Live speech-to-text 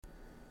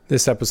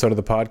This episode of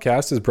the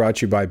podcast is brought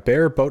to you by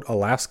Bear Boat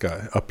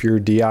Alaska. Up your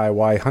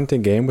DIY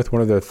hunting game with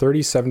one of their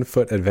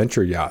 37-foot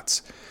adventure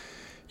yachts.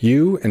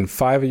 You and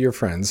 5 of your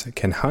friends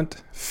can hunt,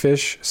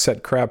 fish,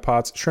 set crab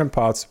pots, shrimp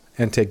pots,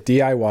 and take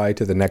DIY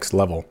to the next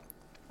level.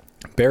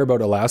 Bear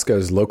Boat Alaska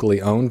is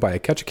locally owned by a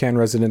Ketchikan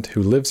resident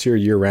who lives here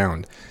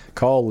year-round.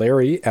 Call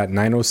Larry at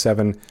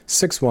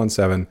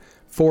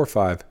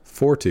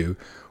 907-617-4542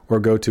 or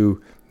go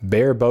to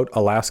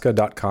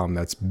bearboatalaska.com.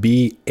 That's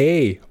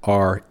B-A-R-E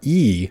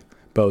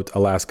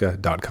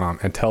boatalaska.com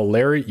and tell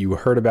Larry you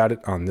heard about it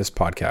on this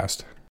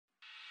podcast.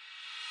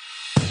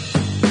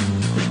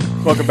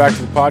 Welcome back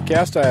to the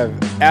podcast. I have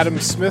Adam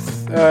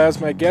Smith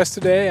as my guest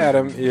today.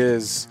 Adam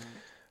is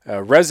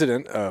a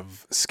resident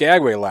of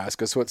Skagway,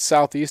 Alaska, so it's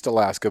southeast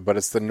Alaska, but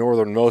it's the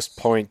northernmost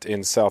point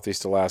in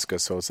southeast Alaska,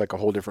 so it's like a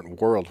whole different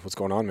world. What's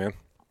going on, man?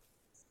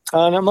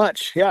 Not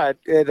much. Yeah,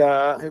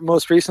 it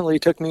most recently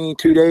took me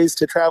 2 days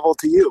to travel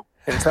to you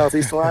in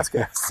southeast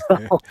Alaska.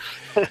 So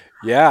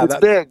yeah, it's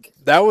big.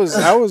 That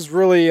was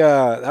really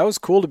that was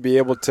cool to be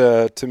able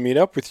to meet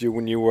up with you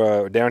when you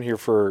were down here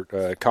for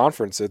a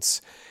conference.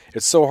 It's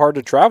so hard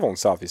to travel in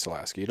southeast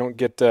Alaska. You don't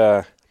get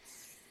down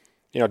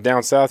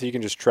south you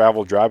can just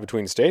drive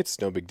between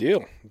states, no big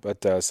deal.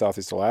 But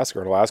southeast Alaska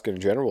or Alaska in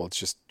general,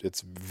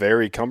 it's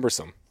very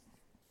cumbersome.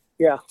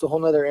 Yeah, it's a whole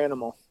nother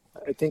animal.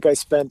 I think I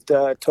spent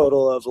a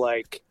total of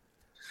like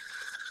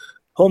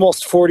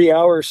almost 40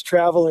 hours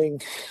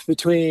traveling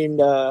between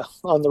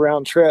on the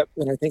round trip,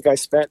 and I think I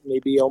spent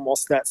maybe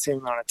almost that same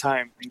amount of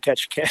time in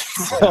Ketchikan.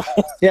 So,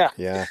 yeah.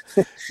 There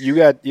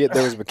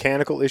was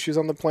mechanical issues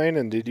on the plane,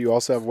 and did you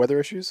also have weather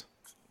issues?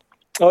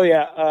 Oh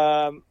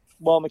yeah.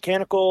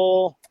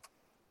 Mechanical.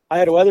 I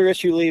had a weather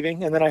issue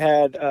leaving, and then I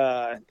had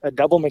a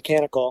double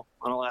mechanical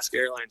on Alaska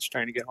Airlines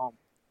trying to get home.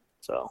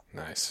 So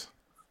nice.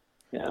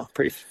 Yeah,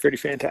 pretty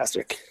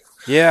fantastic.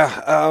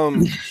 Yeah,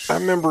 I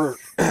remember.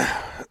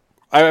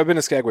 I've been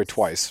to Skagway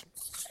twice.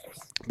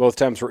 Both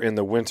times were in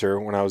the winter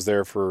when I was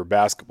there for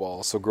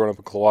basketball. So growing up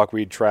in Klawock,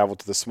 we'd travel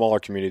to the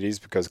smaller communities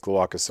because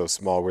Klawock is so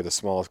small. We're the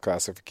smallest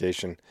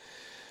classification.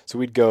 So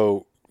we'd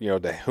go, to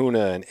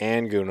Hoonah and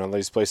Angoon, on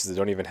these places that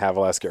don't even have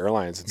Alaska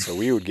Airlines. And so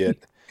we would get,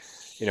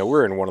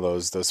 we're in one of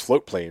those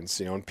float planes,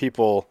 and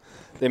people,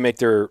 they make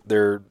their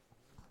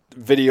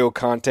video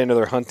content or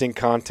their hunting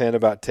content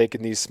about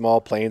taking these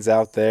small planes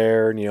out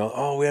there and,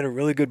 we had a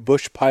really good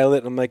bush pilot.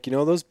 And I'm like,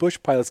 those bush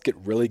pilots get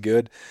really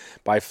good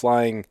by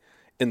flying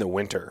in the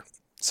winter.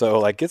 So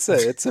like it's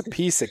a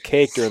piece of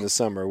cake during the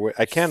summer.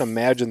 I can't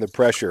imagine the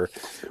pressure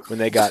when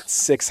they got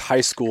 6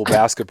 high school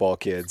basketball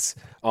kids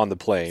on the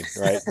plane,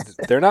 right?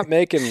 They're not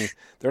making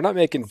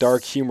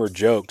dark humor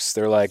jokes.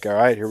 They're like, all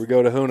right, here we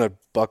go to Hoonah,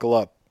 buckle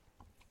up.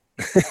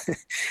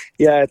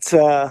 Yeah,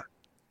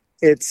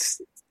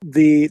 it's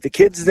the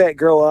kids that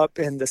grow up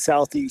in the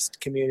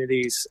southeast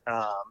communities,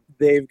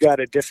 they've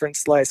got a different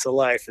slice of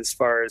life as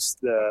far as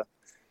the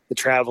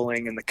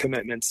traveling and the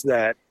commitments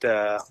that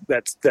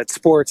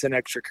sports and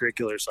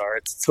extracurriculars are.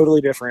 It's a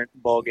totally different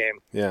ball game,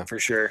 yeah, for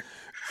sure.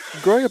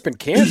 Growing up in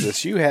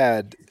Kansas, you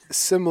had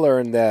similar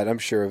in that, I'm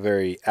sure, a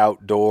very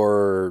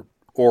outdoor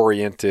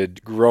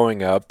oriented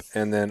growing up,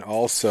 and then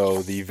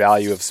also the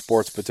value of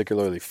sports,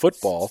 particularly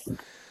football.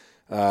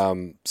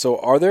 So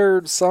are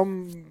there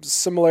some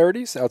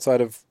similarities outside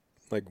of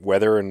like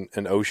weather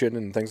and ocean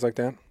and things like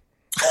that?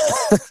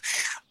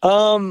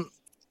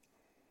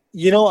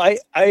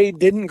 I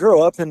didn't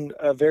grow up in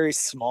a very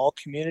small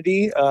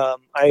community.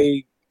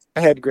 I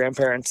had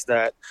grandparents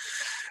that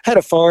had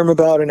a farm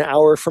about an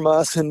hour from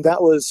us, and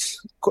that was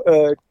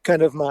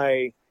kind of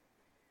my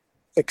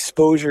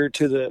exposure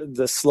to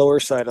the slower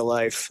side of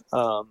life.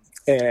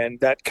 And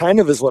that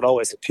kind of is what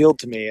always appealed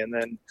to me. And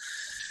then,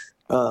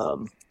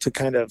 to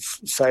kind of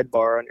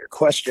sidebar on your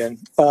question,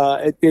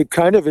 it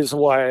kind of is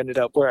why I ended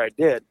up where I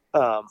did.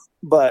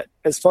 But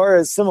as far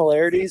as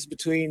similarities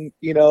between,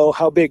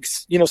 how big,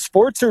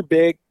 sports are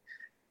big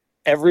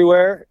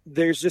everywhere.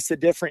 There's just a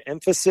different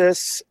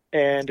emphasis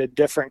and a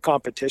different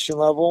competition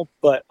level.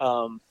 But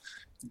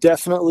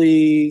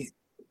definitely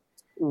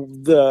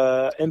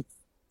I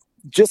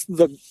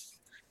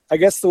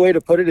guess the way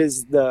to put it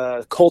is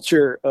the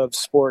culture of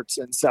sports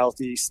in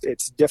Southeast,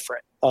 it's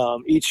different.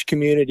 Each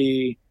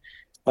community,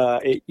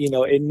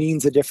 it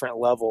means a different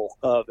level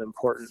of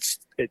importance,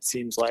 it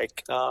seems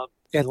like.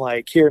 And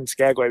like here in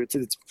Skagway,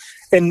 it's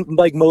and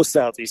like most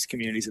Southeast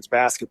communities, it's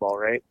basketball,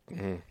 right?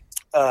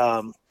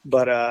 Mm-hmm.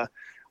 But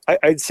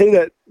I'd say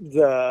that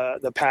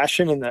the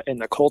passion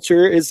and the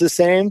culture is the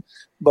same,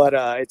 but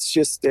it's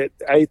just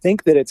I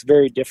think that it's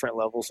very different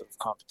levels of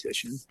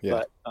competition. Yeah.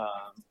 But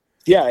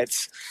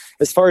it's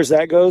as far as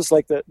that goes,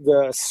 like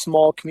the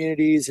small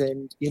communities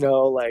and,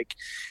 like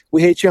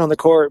we hate you on the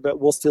court, but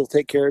we'll still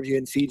take care of you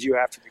and feed you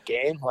after the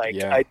game. Like,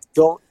 yeah. I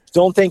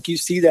don't think you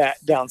see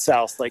that down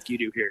south like you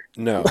do here.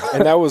 No.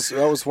 And that was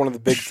one of the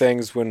big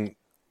things when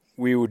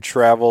we would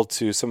travel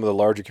to some of the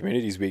larger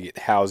communities, we get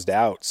housed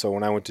out. So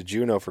when I went to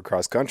Juneau for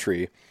cross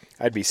country,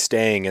 I'd be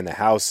staying in the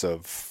house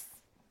of,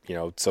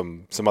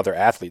 some other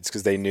athletes,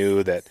 because they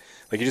knew that,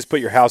 like, you just put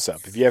your house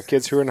up. If you have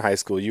kids who are in high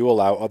school, you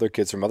allow other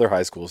kids from other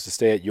high schools to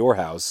stay at your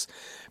house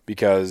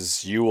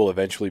because you will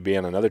eventually be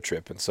on another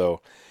trip. And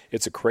so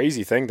it's a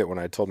crazy thing that when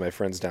I told my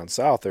friends down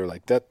south, they're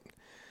like, that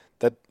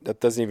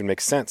doesn't even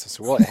make sense. I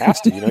said, well, it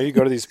has to. You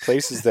go to these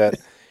places that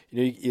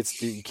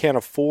you can't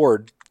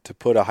afford to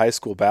put a high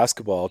school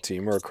basketball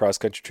team or a cross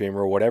country team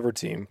or whatever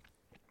team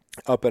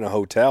up in a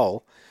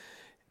hotel,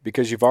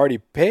 because you've already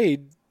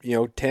paid,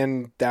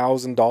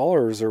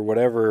 $10,000 or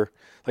whatever.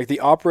 Like, the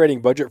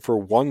operating budget for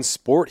one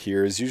sport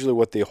here is usually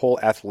what the whole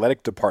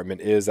athletic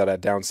department is at a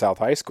down south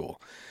high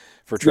school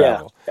for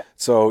travel. Yeah.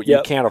 So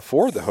you can't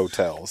afford the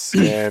hotels.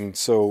 And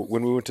so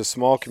when we went to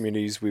small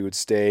communities, we would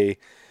stay,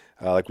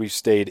 like we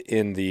stayed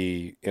in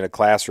a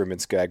classroom in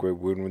Skagway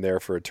when we were there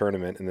for a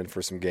tournament and then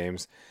for some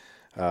games.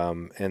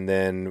 And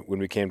then when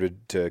we came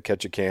to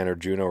Ketchikan or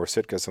Juneau or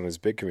Sitka, some of those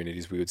big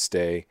communities, we would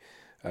stay,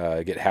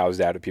 get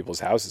housed out at people's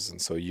houses. And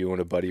so you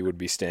and a buddy would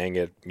be staying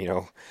at,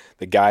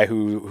 the guy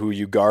who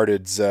you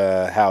guarded's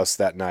house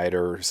that night,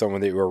 or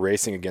someone that you were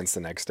racing against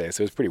the next day.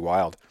 So it was pretty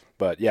wild.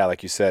 But yeah,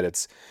 like you said,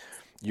 it's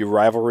your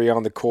rivalry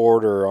on the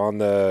court or on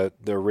the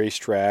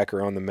racetrack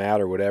or on the mat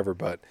or whatever.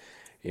 But,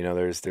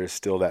 there's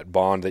still that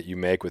bond that you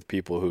make with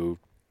people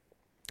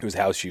whose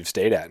house you've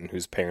stayed at and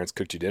whose parents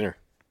cooked you dinner.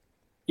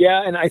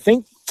 Yeah, and I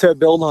think to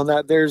build on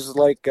that, there's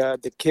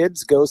the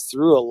kids goes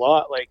through a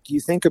lot. Like,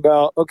 you think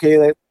about,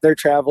 okay, they're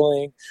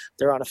traveling,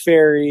 they're on a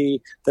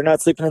ferry, they're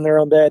not sleeping in their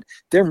own bed.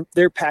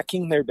 They're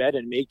packing their bed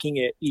and making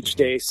it each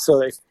day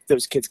so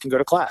those kids can go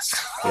to class.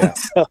 Yeah.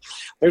 So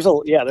there's a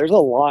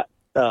lot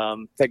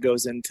that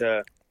goes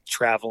into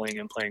traveling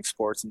and playing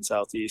sports in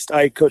Southeast.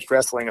 I coached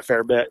wrestling a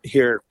fair bit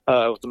here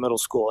with the middle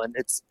school, and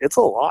it's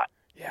a lot.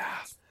 Yeah.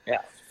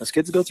 Those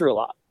kids go through a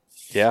lot.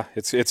 Yeah,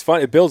 it's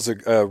fun. It builds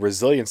a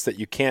resilience that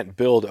you can't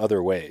build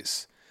other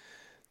ways.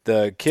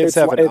 The kids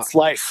it's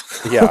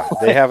life. Yeah,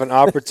 they have an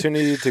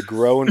opportunity to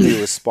grow and be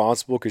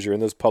responsible because you're in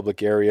those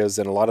public areas.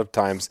 And a lot of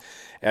times,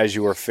 as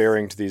you are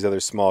faring to these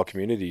other small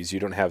communities, you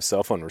don't have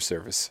cell phone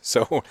service.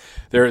 So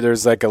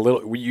there's like a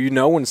little,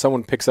 when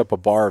someone picks up a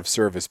bar of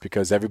service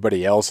because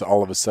everybody else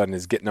all of a sudden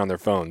is getting on their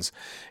phones,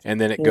 and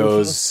then it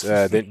goes,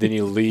 then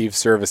you leave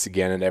service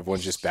again, and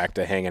everyone's just back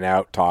to hanging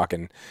out,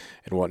 talking,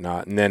 and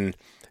whatnot. And then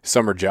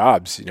summer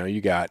jobs, you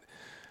got.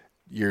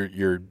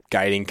 You're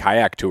guiding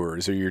kayak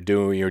tours, or you're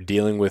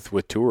dealing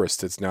with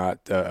tourists. It's not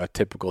a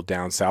typical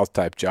down south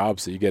type job,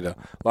 so you get a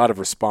lot of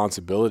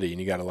responsibility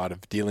and you got a lot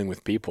of dealing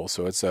with people.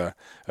 So it's a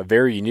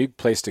very unique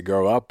place to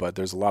grow up, but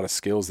there's a lot of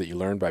skills that you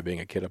learn by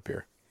being a kid up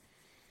here.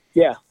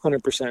 Yeah,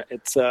 100%.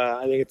 It's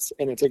I think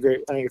it's a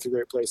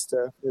great place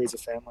to raise a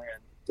family,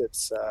 and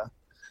it's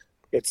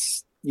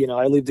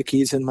I leave the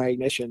keys in my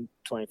ignition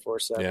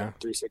 24/7,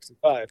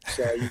 365.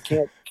 So you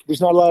can't. There's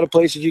not a lot of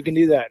places you can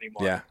do that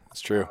anymore. Yeah, that's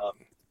true.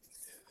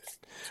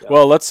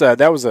 Well, let's.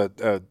 That was a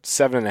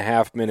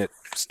 7.5 minute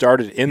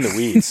started in the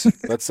weeds.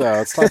 Let's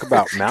talk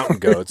about mountain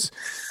goats,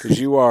 because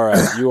you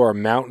are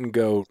mountain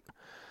goat.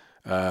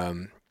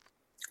 Do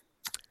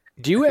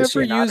you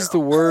ever use the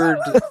word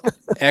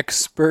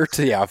expert?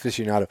 Yeah,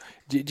 aficionado.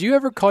 Do you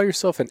ever call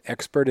yourself an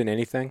expert in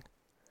anything?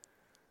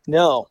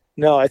 No.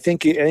 I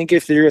think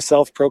if you're a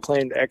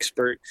self-proclaimed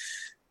expert,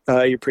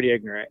 you're pretty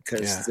ignorant,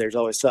 because there's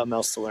always something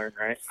else to learn,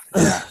 right?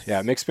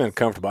 Yeah. It makes me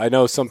uncomfortable. I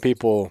know some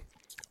people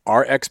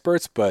are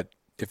experts, but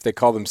if they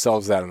call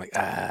themselves that, I'm like,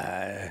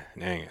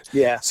 dang it.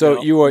 Yeah.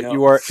 So you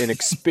are an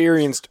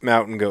experienced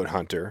mountain goat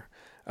hunter,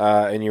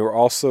 and you are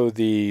also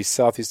the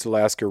Southeast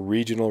Alaska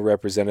regional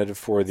representative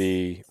for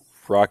the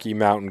Rocky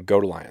Mountain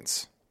Goat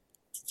Alliance.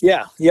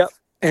 Yeah. Yep.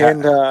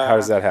 And how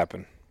does that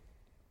happen?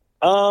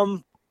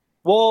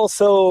 Well,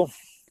 so,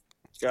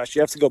 gosh,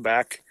 you have to go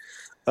back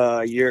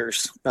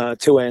years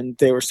to when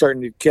they were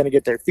starting to kind of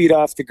get their feet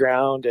off the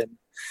ground, and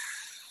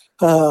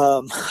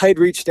I'd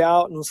reached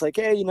out and was like,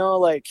 hey,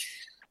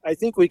 I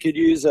think we could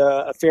use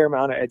a fair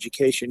amount of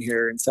education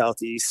here in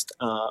Southeast.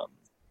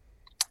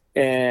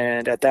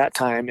 And at that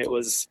time, it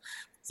was,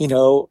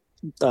 the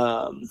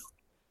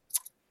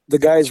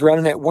guys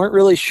running it weren't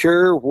really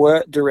sure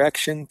what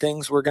direction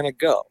things were going to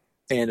go.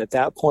 And at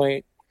that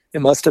point, it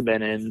must have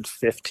been in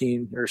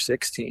 15 or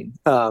 16.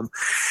 And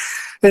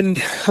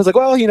I was like,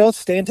 well,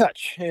 stay in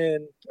touch.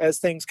 And as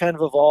things kind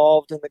of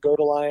evolved and the Goat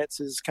Alliance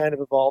has kind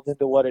of evolved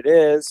into what it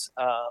is,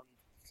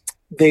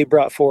 they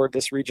brought forward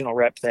this regional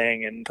rep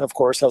thing. And of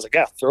course I was like,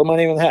 yeah, throw my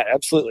name in the hat.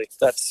 Absolutely.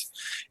 That's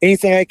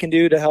anything I can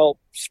do to help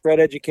spread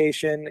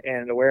education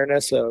and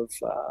awareness of,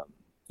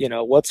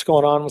 what's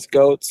going on with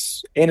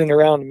goats in and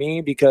around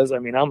me, because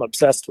I'm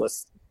obsessed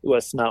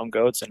with mountain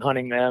goats and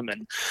hunting them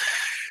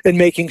and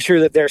making sure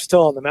that they're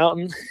still on the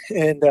mountain.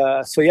 And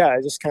I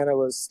just kind of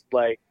was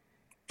like,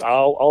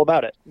 all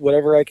about it.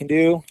 Whatever I can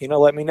do,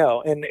 let me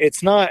know. And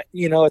it's not,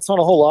 it's not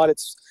a whole lot.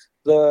 It's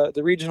the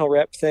regional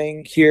rep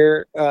thing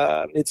here.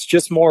 It's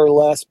just more or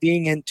less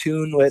being in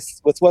tune with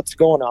what's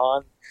going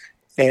on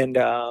and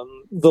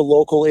the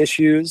local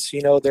issues.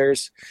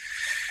 There's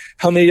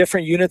how many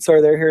different units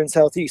are there here in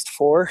Southeast?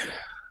 4.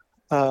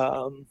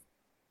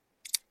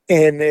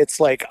 And it's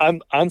like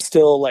I'm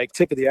still like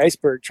tip of the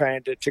iceberg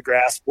trying to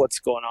grasp what's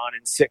going on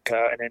in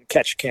Sitka and in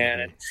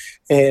Ketchikan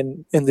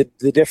Mm-hmm. and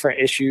the different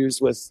issues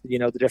with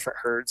the different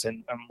herds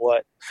and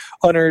what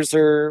hunters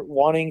are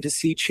wanting to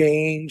see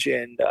change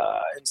and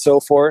so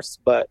forth.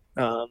 But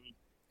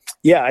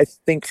yeah, I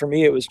think for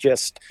me it was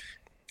just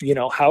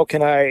how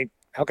can I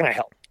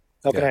help?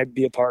 How can Yeah. I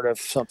be a part of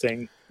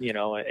something,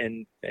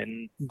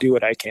 and do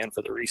what I can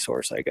for the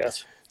resource, I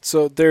guess.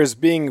 So there's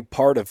being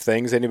part of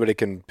things. Anybody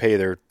can pay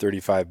their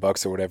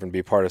 $35 or whatever and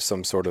be part of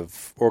some sort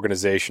of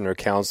organization or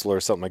council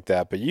or something like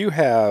that. But you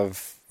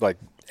have, like,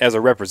 as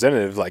a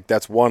representative, like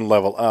that's one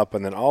level up.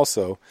 And then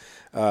also,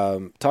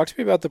 talk to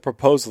me about the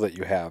proposal that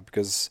you have,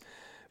 because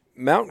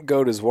mountain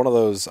goat is one of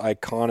those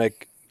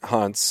iconic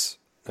hunts.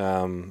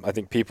 I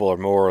think people are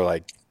more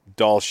like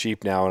Dall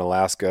sheep now in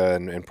Alaska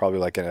and probably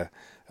like a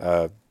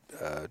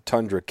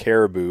tundra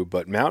caribou,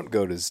 but mountain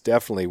goat is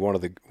definitely one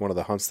of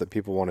the hunts that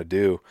people want to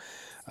do.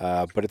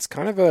 But it's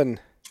kind of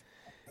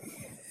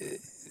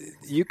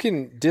you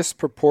can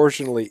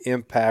disproportionately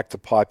impact the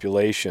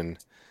population.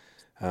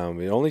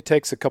 It only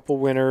takes a couple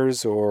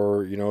winters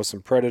or,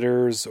 some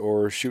predators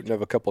or shooting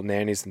of a couple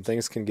nannies and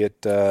things can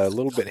get a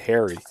little bit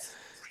hairy.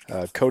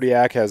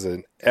 Kodiak has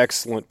an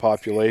excellent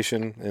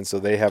population, and so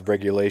they have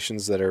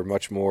regulations that are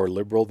much more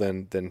liberal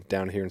than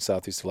down here in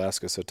Southeast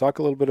Alaska. So talk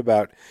a little bit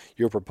about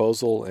your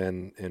proposal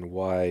and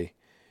why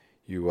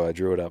you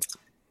drew it up.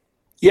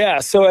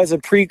 Yeah, so as a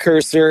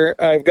precursor,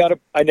 I got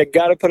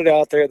to put it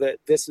out there that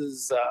this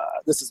is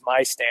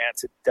my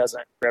stance. It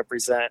doesn't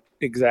represent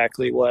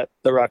exactly what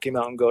the Rocky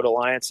Mountain Goat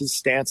Alliance's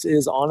stance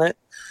is on it.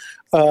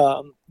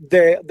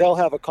 They'll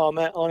have a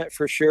comment on it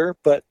for sure,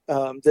 but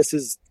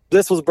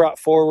this was brought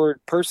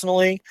forward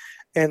personally,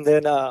 and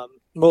then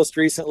most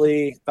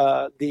recently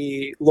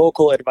the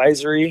local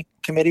advisory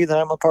committee that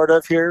I'm a part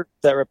of here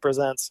that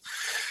represents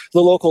the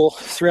local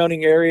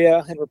surrounding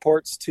area and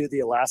reports to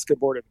the Alaska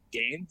Board of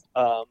Game.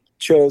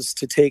 Chose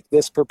to take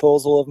this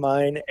proposal of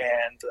mine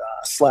and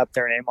slap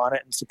their name on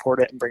it and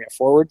support it and bring it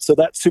forward. So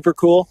that's super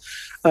cool.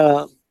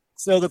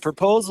 So the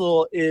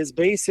proposal is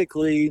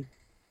basically,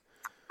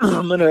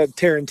 I'm going to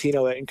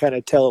Tarantino it and kind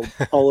of tell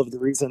all of the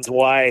reasons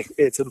why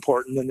it's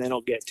important, and then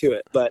I'll get to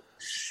it. But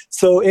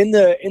so in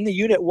the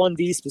Unit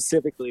 1D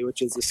specifically,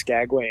 which is the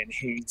Skagway and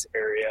Haines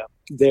area,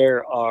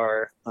 there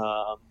are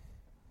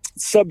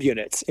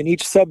subunits, and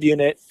each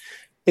subunit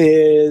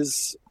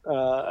is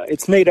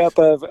it's made up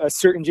of a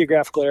certain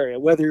geographical area,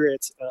 whether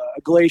it's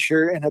a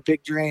glacier and a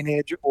big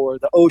drainage, or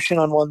the ocean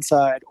on one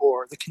side,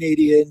 or the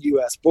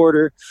Canadian-U.S.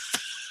 border.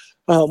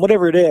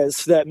 Whatever it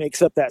is that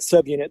makes up that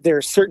subunit, there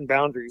are certain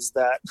boundaries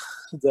that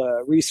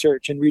the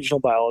research and regional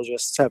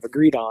biologists have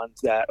agreed on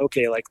that,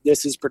 okay, like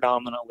this is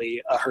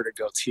predominantly a herd of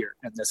goats here,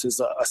 and this is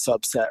a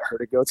subset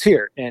herd of goats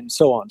here, and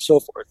so on and so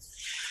forth.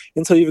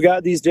 And so you've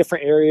got these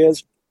different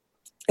areas,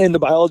 and the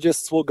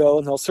biologists will go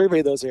and they'll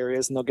survey those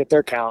areas and they'll get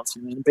their counts.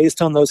 And then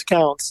based on those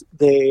counts,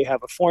 they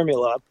have a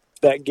formula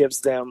that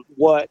gives them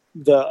what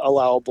the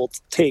allowable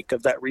take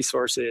of that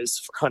resource is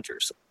for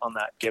hunters on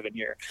that given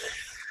year.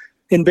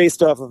 And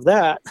based off of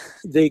that,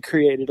 they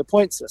created a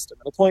point system.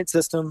 And a point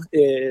system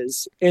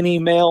is any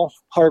male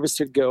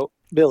harvested goat,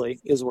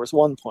 Billy, is worth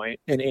 1 point,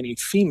 and any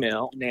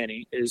female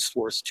nanny is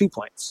worth 2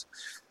 points.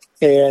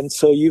 And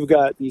so you've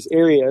got these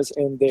areas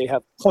and they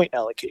have point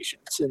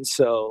allocations. And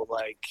so,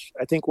 like,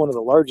 I think one of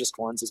the largest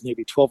ones is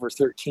maybe 12 or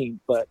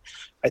 13, but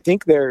I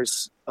think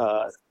there's,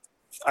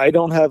 I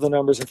don't have the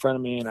numbers in front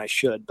of me and I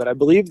should, but I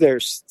believe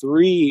there's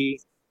three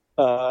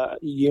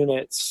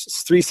subunits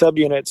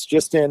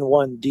just in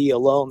 1D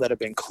alone that have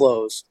been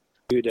closed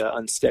due to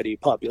unsteady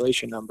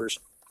population numbers.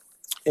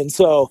 And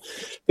so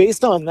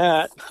based on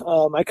that,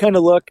 I kind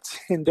of looked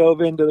and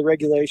dove into the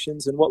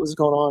regulations and what was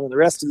going on in the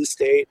rest of the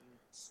state.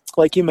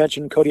 Like you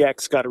mentioned,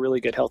 Kodiak's got a really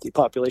good, healthy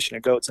population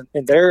of goats,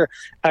 and they're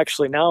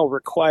actually now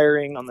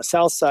requiring on the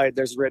south side,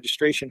 there's a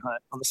registration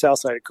hunt on the south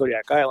side of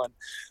Kodiak Island,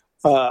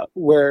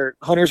 where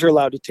hunters are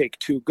allowed to take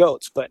 2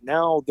 goats, but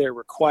now they're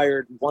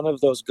required one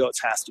of those goats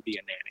has to be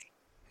a nanny.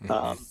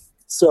 Mm-hmm.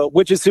 So,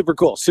 which is super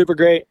cool, super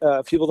great.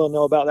 If people don't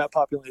know about that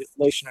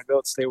population of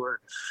goats, they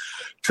were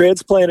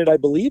transplanted, I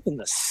believe, in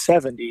the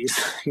 70s.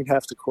 You'd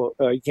have to quote,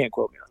 you can't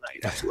quote me on that.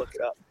 You'd have to look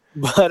it up.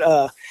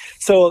 But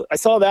so I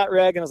saw that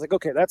reg and I was like,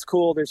 okay, that's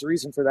cool. There's a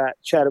reason for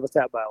that. Chatted with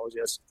that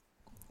biologist.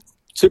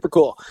 Super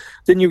cool.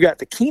 Then you've got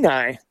the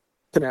Kenai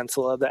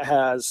Peninsula that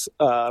has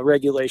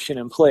regulation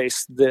in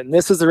place. Then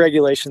this is the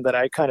regulation that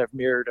I kind of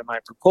mirrored in my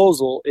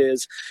proposal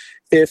is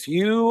if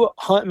you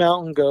hunt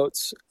mountain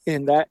goats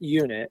in that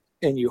unit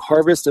and you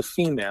harvest a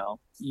female,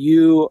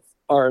 you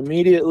are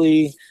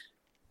immediately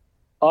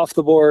off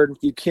the board.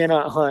 You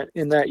cannot hunt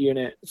in that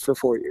unit for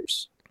 4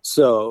 years.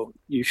 So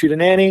you shoot a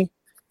nanny,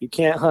 you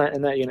can't hunt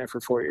in that unit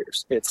for 4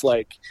 years. It's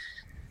like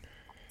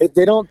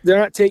they're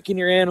not taking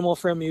your animal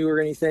from you or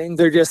anything.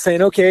 They're just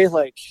saying, okay,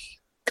 like,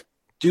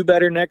 do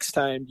better next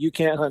time. You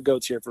can't hunt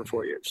goats here for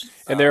 4 years.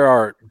 And there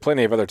are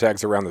plenty of other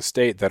tags around the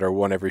state that are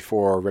one every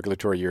 4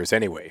 regulatory years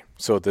anyway.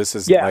 So this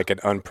is like an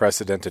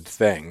unprecedented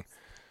thing.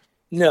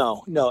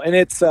 No, and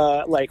it's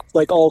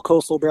like all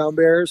coastal brown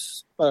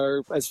bears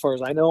are, as far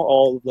as I know,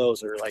 all of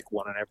those are like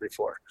one in every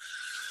four,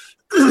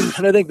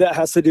 and I think that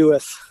has to do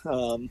with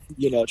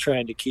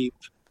trying to keep.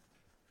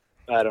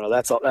 I don't know.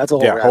 That's a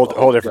whole Yeah, rabbit hole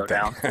whole to go different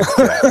thing.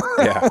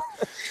 down.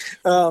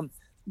 Yeah.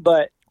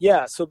 But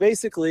yeah, so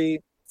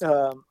basically,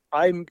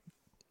 I'm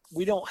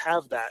we don't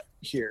have that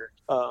here.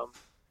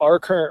 Our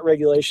current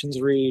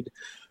regulations read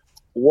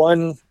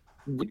one.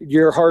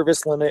 Your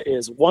harvest limit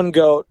is one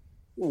goat,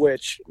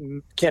 which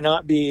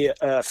cannot be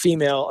a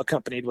female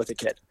accompanied with a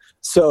kid.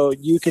 So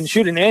you can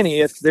shoot a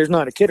nanny if there's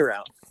not a kid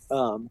around,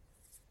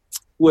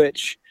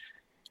 which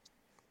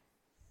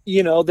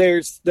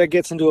that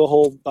gets into a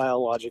whole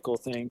biological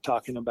thing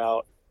talking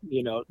about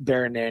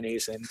bear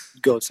nannies and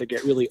goats that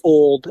get really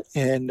old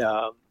and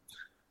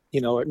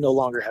no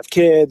longer have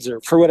kids, or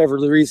for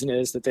whatever the reason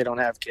is that they don't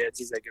have kids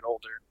as they get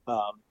older.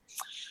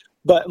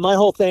 But my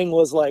whole thing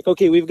was like,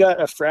 okay, we've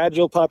got a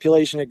fragile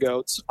population of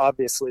goats,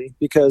 obviously,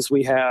 because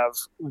we have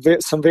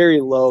some very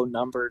low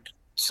numbered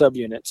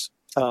subunits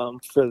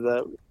for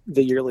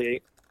the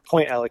yearly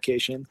point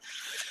allocation. And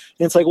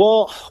it's like,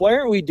 well, why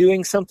aren't we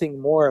doing something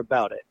more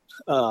about it?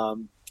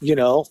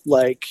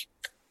 Like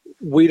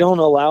we don't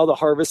allow the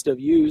harvest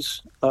of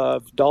ewes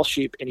of Dall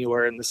sheep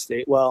anywhere in the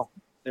state. Well,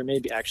 there may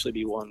actually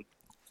be one,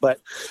 but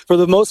for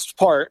the most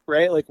part,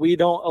 right? Like we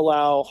don't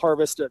allow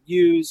harvest of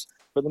ewes.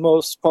 For the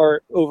most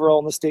part, overall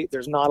in the state,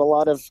 there's not a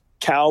lot of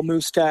cow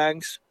moose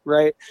tags,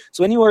 right?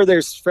 So anywhere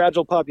there's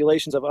fragile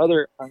populations of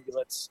other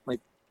ungulates,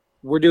 like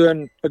we're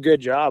doing a good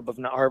job of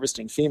not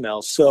harvesting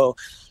females. So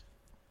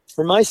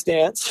for my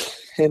stance,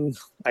 and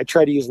I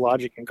try to use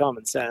logic and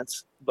common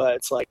sense, but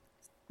it's like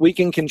we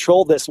can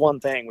control this one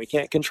thing. We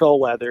can't control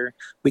weather.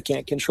 We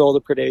can't control the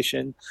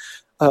predation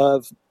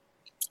of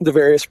the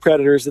various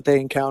predators that they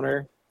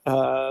encounter,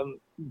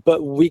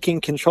 but we can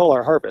control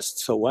our harvest.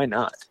 So why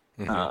not?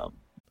 Mm-hmm.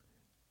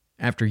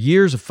 After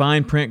years of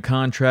fine print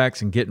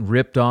contracts and getting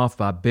ripped off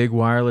by big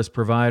wireless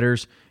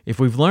providers, if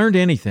we've learned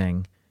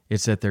anything,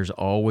 it's that there's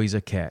always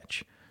a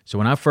catch. So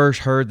when I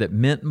first heard that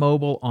Mint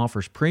Mobile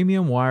offers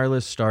premium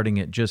wireless starting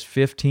at just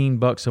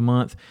 $15 a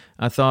month,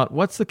 I thought,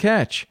 what's the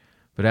catch?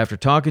 But after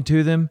talking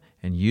to them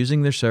and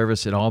using their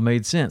service, it all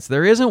made sense.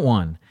 There isn't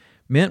one.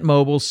 Mint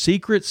Mobile's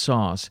secret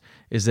sauce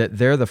is that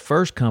they're the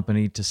first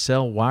company to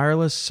sell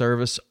wireless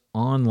service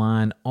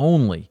online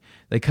only.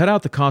 They cut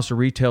out the cost of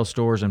retail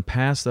stores and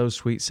pass those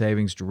sweet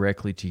savings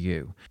directly to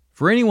you.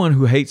 For anyone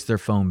who hates their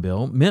phone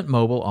bill, Mint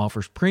Mobile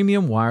offers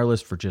premium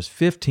wireless for just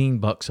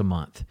 $15 a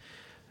month.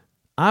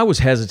 I was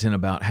hesitant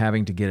about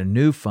having to get a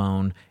new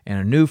phone and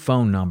a new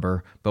phone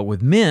number, but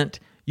with Mint,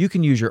 you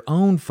can use your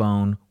own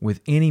phone with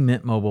any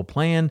Mint Mobile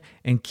plan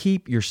and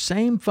keep your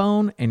same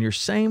phone and your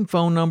same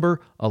phone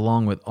number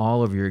along with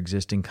all of your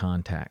existing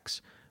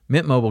contacts.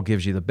 Mint Mobile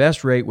gives you the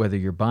best rate whether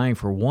you're buying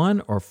for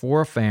one or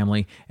for a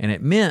family, and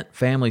at Mint,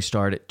 families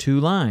start at 2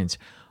 lines.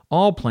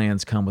 All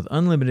plans come with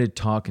unlimited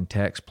talk and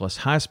text plus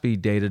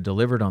high-speed data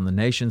delivered on the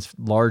nation's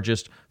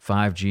largest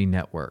 5G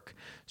network.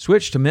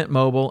 Switch to Mint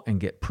Mobile and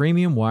get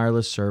premium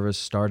wireless service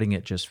starting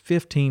at just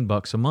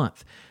 $15 a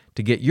month.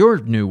 To get your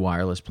new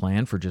wireless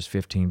plan for just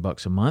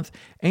 $15 a month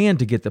and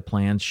to get the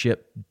plan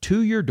shipped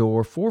to your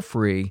door for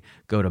free,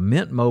 go to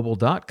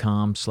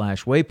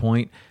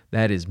mintmobile.com/waypoint.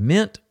 That is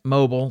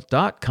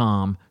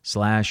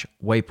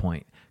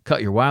mintmobile.com/waypoint.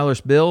 Cut your wireless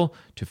bill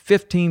to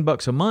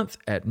 $15 a month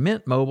at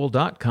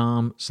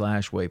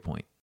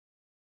mintmobile.com/waypoint.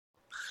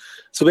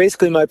 So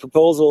basically my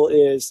proposal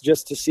is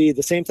just to see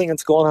the same thing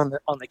that's going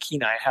on the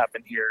Kenai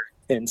happen here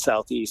in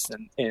Southeast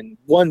and in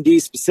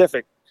 1D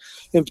specific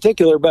in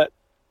particular, but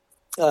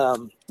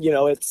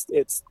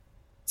it's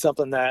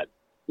something that,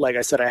 like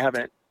I said, I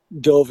haven't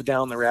dove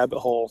down the rabbit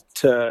hole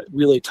to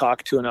really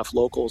talk to enough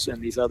locals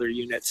in these other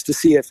units to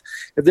see if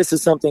this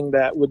is something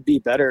that would be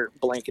better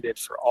blanketed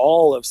for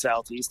all of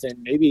Southeast, and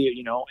maybe,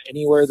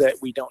 anywhere that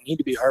we don't need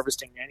to be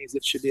harvesting nannies,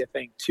 it should be a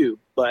thing too.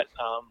 But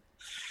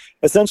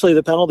essentially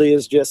the penalty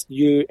is just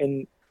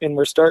and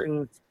we're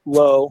starting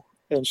low,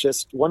 and it's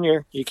just 1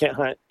 year. You can't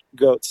hunt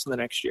goats the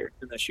next year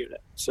in this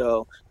unit.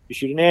 So you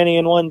shoot a nanny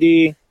in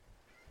 1D,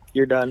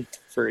 you're done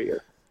for a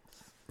year.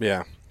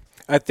 Yeah.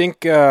 I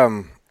think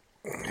 2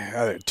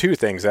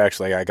 things,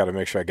 actually. I got to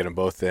make sure I get them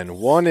both in.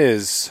 One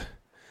is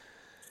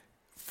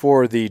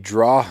for the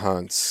draw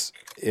hunts,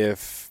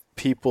 if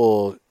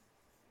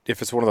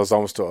it's one of those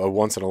almost a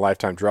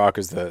once-in-a-lifetime draw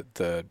because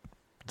the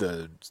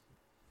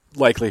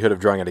likelihood of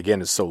drawing it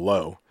again is so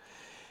low.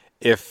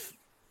 If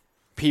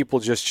people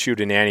just shoot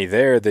a nanny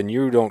there, then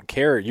you don't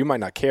care. You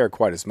might not care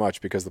quite as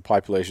much because the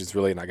population is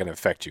really not going to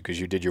affect you because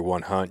you did your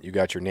one hunt, you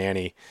got your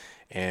nanny,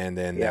 and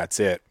then that's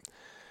it.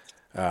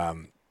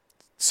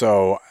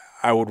 So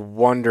I would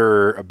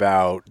wonder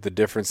about the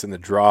difference in the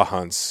draw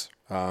hunts,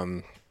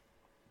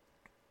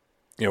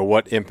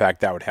 what impact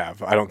that would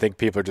have. I don't think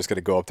people are just going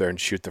to go up there and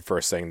shoot the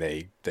first thing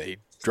they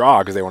draw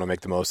because they want to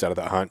make the most out of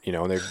that hunt,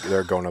 and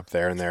they're going up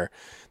there and they're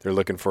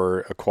looking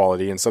for a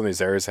quality, and some of these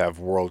areas have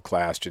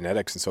world-class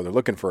genetics, and so they're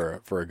looking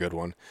for a good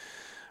one.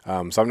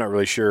 So I'm not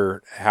really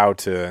sure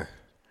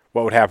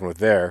what would happen with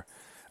there.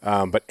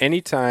 But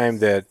anytime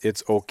that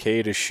it's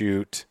okay to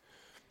shoot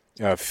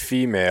a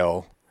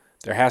female,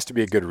 there has to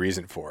be a good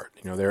reason for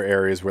it. There are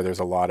areas where there's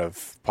a lot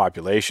of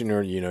population,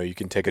 or you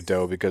can take a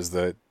doe because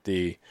the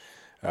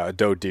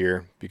doe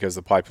deer, because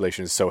the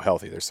population is so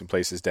healthy. There's some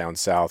places down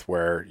south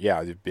where,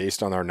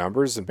 based on our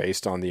numbers and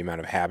based on the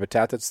amount of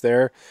habitat that's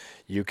there,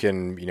 you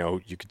can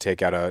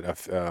take out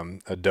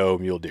a doe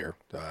mule deer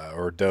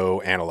or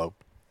doe antelope.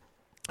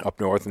 Up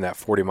north in that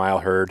 40-mile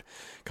herd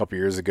a couple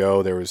years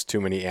ago, there was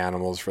too many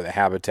animals for the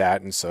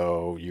habitat, and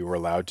so you were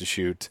allowed to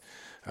shoot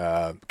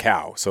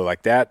cow. So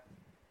like that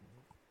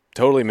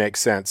totally makes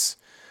sense.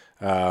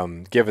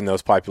 Given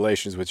those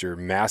populations, which are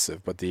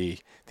massive, but the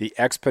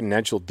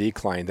exponential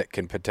decline that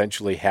can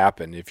potentially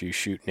happen if you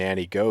shoot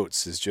nanny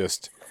goats is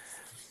just,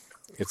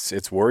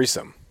 it's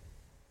worrisome.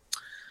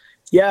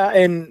 Yeah.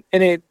 And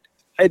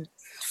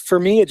for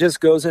me, it just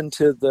goes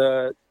into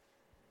the,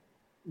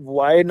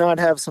 why not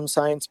have some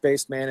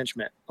science-based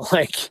management?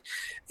 Like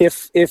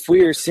if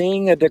we are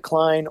seeing a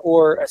decline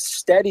or a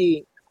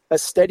steady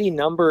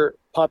number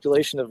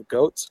population of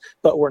goats,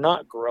 but we're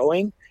not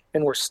growing,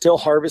 and we're still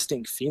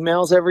harvesting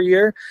females every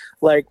year,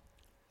 like,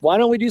 why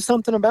don't we do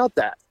something about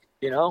that?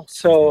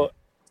 So,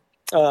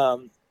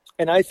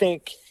 and I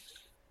think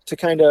to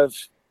kind of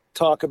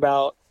talk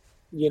about,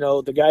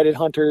 the guided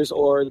hunters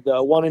or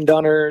the one and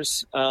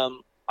doneers,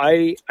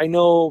 I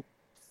know,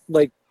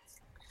 like,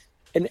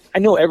 and I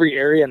know every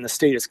area in the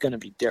state is going to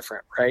be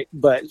different, right?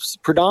 But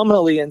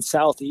predominantly in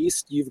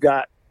Southeast, you've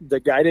got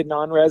the guided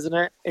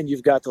non-resident and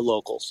you've got the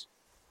locals.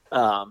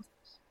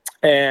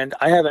 And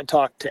I haven't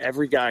talked to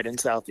every guide in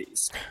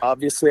Southeast.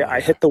 Obviously,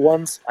 I hit the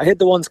ones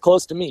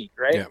close to me,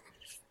 right? Yeah.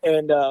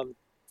 And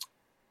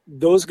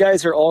those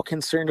guys are all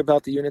concerned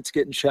about the units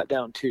getting shut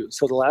down too.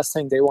 So the last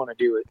thing they want to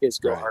do is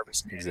go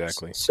harvest nannies.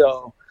 Exactly.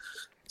 So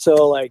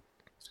like,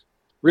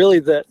 really,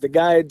 the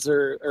guides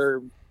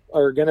are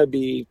going to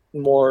be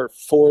more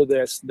for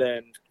this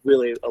than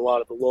really a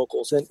lot of the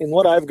locals. And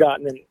what I've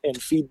gotten in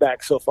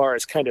feedback so far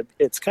is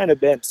it's kind of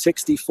been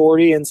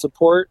 60-40 in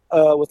support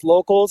with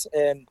locals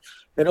and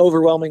an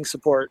overwhelming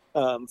support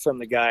from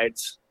the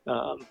guides.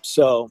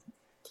 So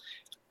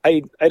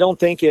I don't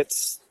think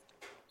it's,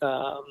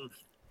 I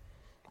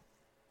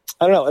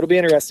don't know. It'll be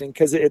interesting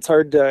because it's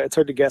hard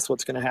to guess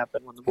what's going to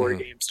happen when the board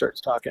game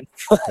starts talking.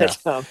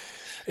 But,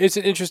 it's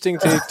an interesting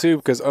thing too,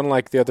 because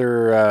unlike the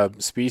other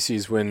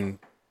species, when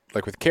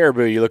like with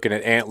caribou, you're looking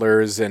at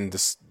antlers, and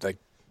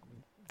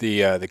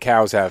the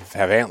cows have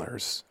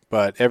antlers,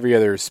 but every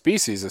other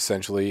species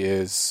essentially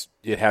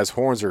it has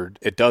horns or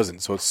it doesn't.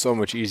 So it's so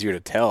much easier to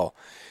tell.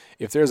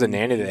 If there's a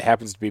nanny that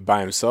happens to be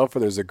by himself, or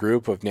there's a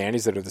group of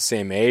nannies that are the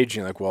same age,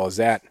 you're like, well, is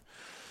that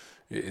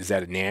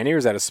a nanny or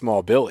is that a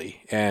small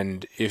billy?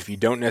 And if you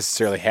don't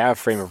necessarily have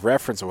frame of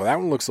reference, well, that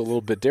one looks a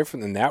little bit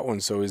different than that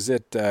one. So is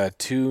it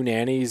 2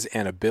 nannies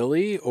and a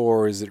billy,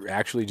 or is it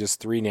actually just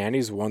 3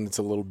 nannies, one that's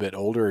a little bit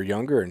older or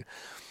younger? And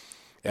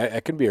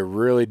that can be a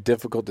really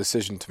difficult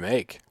decision to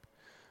make.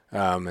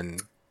 And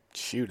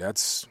shoot,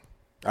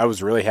 I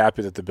was really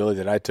happy that the billy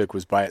that I took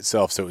was by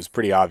itself, so it was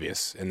pretty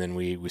obvious. And then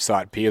we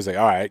saw it pee. I was like,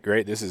 all right,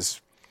 great,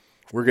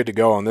 we're good to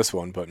go on this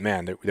one. But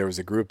man, there was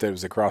a group that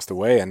was across the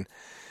way, and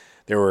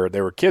there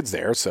were kids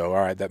there, so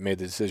all right, that made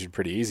the decision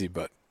pretty easy.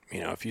 But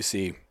if you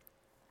see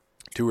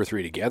 2 or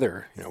 3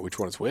 together, which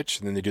one is which,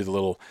 and then they do the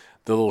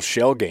little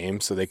shell game,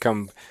 so they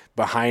come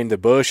behind the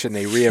bush and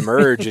they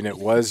reemerge, and it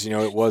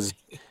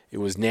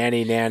was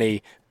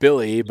nanny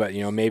Billy, but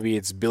maybe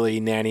it's Billy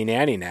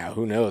nanny now.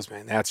 Who knows,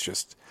 man?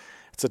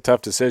 It's a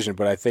tough decision,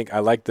 but I think I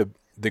like the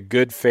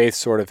good faith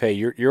sort of, hey,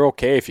 you're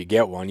okay if you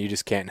get one, you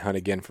just can't hunt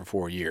again for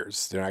 4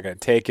 years. They're not going to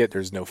take it.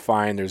 There's no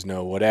fine. There's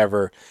no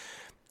whatever.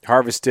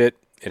 Harvest it.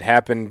 It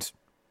happened.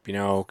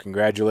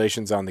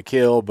 Congratulations on the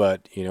kill,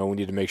 but we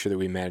need to make sure that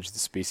we manage the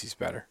species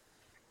better.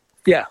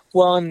 Yeah.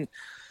 Well, and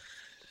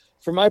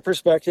from my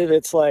perspective,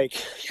 it's like,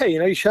 yeah,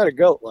 you shot a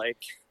goat. Like,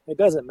 it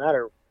doesn't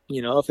matter,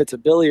 if it's a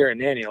billy or a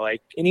nanny.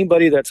 Like,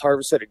 anybody that's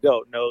harvested a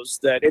goat knows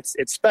that it's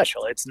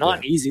special. It's not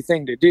an easy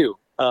thing to do.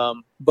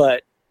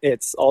 But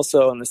it's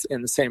also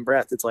in the same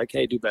breath, it's like,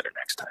 hey, do better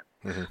next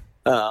time.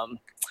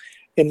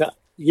 Mm-hmm.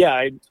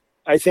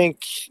 I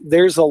think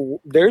there's a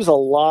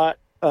lot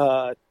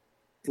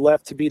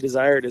left to be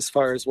desired as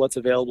far as what's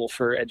available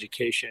for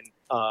education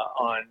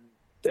on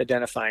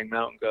identifying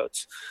mountain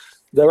goats.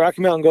 The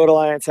Rocky Mountain Goat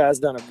Alliance has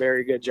done a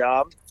very good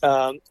job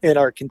and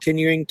are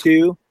continuing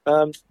to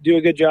do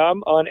a good job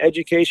on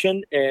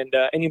education. And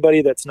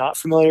anybody that's not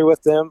familiar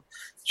with them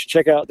should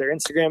check out their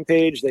Instagram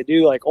page. They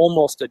do like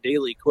almost a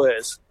daily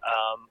quiz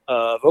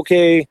of,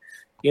 okay,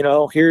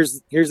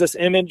 here's this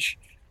image,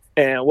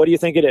 and what do you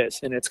think it is?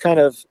 And it's kind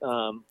of,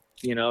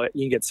 you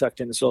can get sucked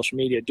into social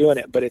media doing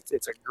it, but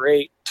it's a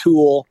great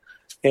tool,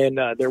 and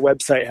their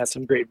website has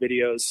some great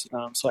videos.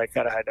 So I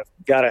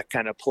gotta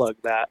kind of plug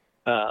that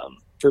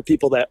for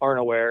people that aren't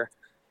aware.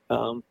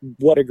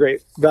 What a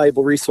great,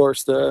 valuable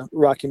resource the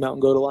Rocky Mountain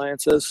Goat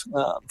Alliance is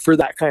for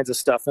that kinds of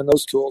stuff and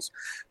those tools.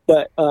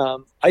 But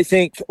I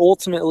think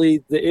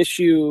ultimately the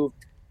issue,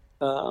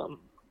 the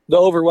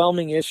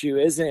overwhelming issue,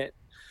 isn't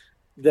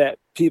that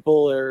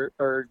people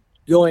are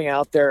going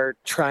out there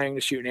trying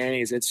to shoot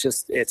nannies.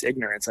 It's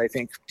ignorance. I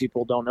think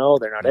people don't know.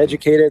 They're not Mhm.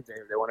 educated.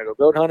 They want to go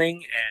goat hunting,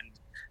 and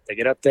they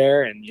get up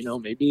there, and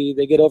maybe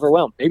they get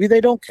overwhelmed. Maybe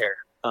they don't care.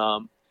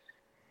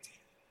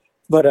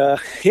 But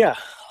yeah,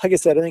 like I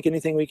said, I think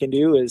anything we can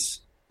do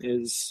is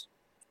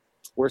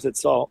worth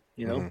its salt.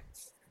 Mhm.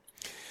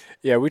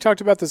 Yeah, we talked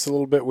about this a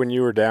little bit when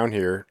you were down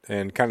here,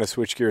 and kind of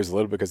switched gears a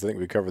little bit because I think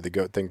we covered the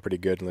goat thing pretty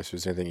good. Unless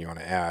there's anything you want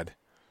to add.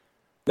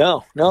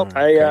 No.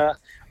 Okay.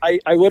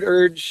 I would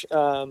urge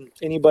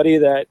anybody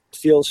that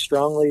feels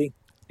strongly,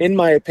 in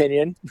my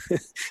opinion,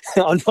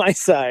 on my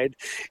side.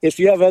 If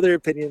you have other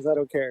opinions, I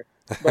don't care.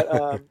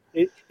 But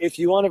if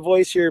you want to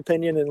voice your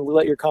opinion and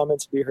let your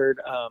comments be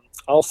heard,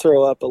 I'll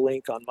throw up a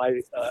link on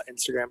my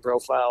Instagram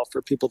profile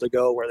for people to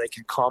go where they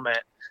can comment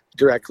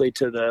directly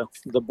to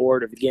the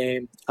board of the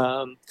game.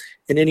 And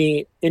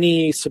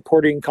any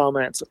supporting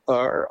comments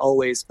are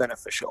always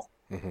beneficial.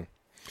 Mm-hmm.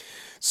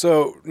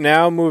 So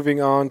now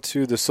moving on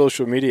to the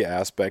social media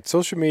aspect.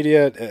 Social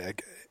media,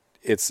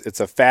 it's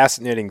a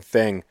fascinating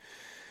thing.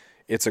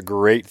 It's a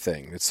great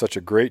thing. It's such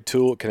a great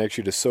tool. It connects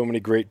you to so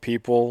many great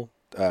people.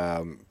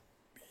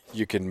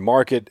 You can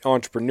market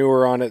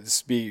entrepreneur on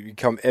it,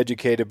 become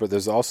educated, but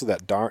there's also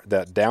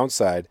that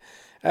downside.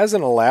 As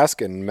an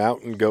Alaskan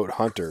mountain goat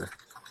hunter,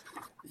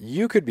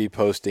 you could be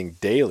posting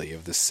daily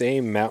of the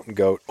same mountain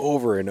goat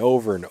over and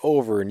over and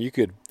over, and you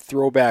could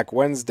throw back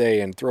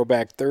Wednesday and throw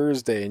back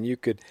Thursday, and you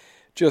could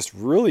just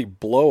really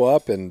blow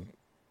up and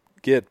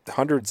get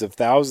hundreds of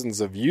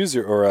thousands of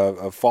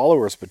of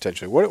followers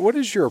potentially. What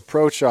is your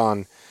approach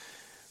on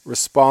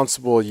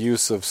responsible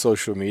use of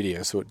social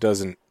media so it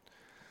doesn't,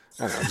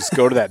 I don't know, just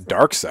go to that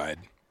dark side?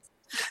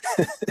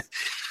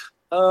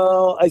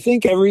 I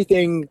think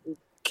everything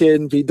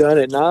can be done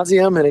ad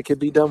nauseum, and it can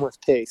be done with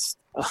taste.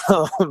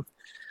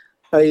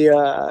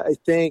 I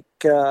think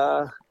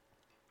I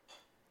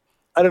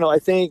don't know. I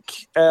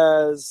think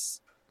as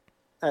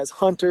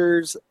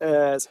hunters,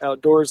 as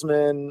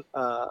outdoorsmen,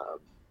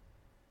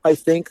 I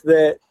think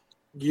that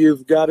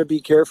you've got to be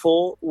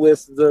careful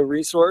with the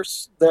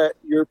resource that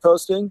you're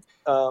posting.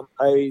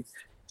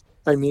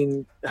 I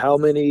mean, how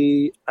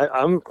many?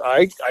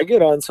 I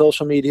get on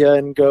social media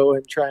and go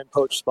and try and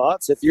poach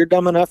spots. If you're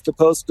dumb enough to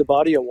post a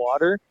body of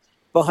water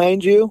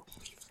behind you,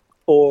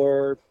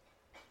 or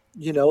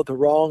the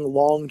wrong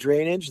long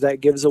drainage that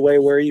gives away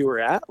where you were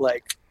at,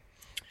 like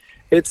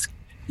it's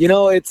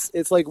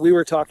like we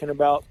were talking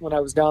about when I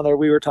was down there.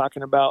 We were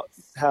talking about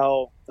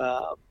how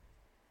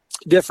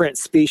different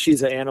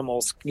species of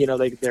animals,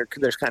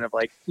 there's kind of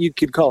like, you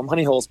could call them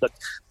honey holes, but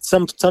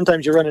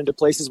sometimes you run into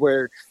places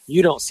where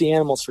you don't see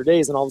animals for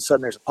days, and all of a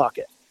sudden there's a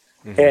pocket.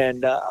 Mm-hmm.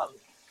 And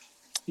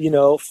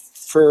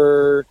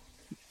for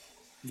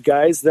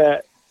guys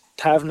that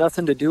have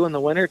nothing to do in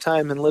the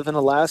wintertime and live in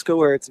Alaska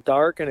where it's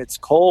dark and it's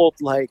cold,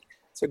 like,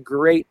 it's a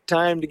great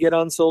time to get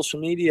on social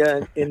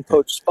media and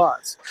poach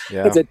spots.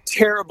 Yeah. It's a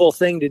terrible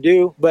thing to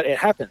do, but it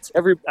happens.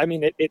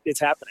 It's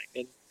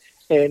happening.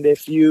 And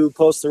if you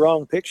post the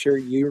wrong picture,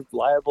 you're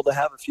liable to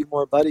have a few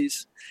more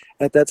buddies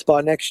at that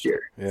spot next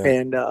year. Yeah.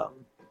 And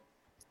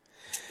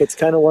it's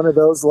kind of one of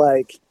those,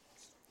 like,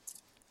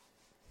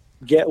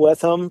 get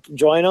with them,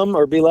 join them,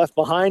 or be left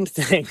behind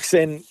things.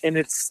 And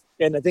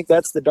I think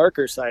that's the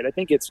darker side. I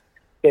think it's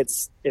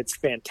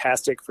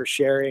fantastic for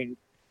sharing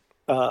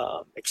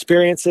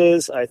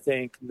experiences. I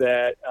think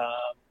that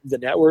the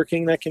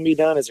networking that can be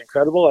done is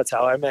incredible. That's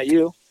how I met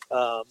you.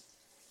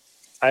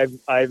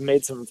 I've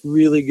made some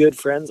really good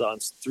friends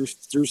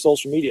through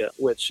social media,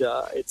 which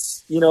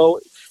it's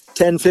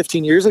 10,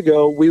 15 years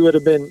ago, we would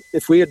have been,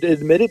 if we had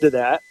admitted to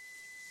that,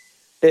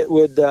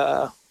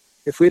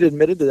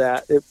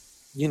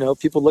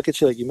 people look at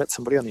you like you met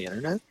somebody on the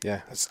internet.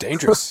 Yeah, it's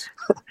dangerous.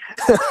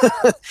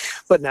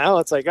 But now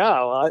it's like,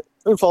 I've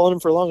been following him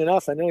for long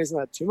enough. I know he's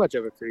not too much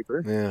of a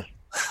creeper. Yeah.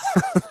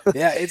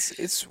 Yeah,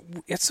 it's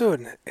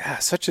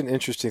such an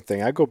interesting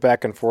thing. I go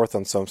back and forth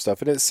on some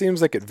stuff, and it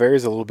seems like it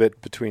varies a little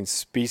bit between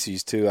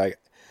species too.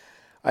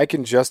 I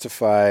can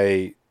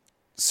justify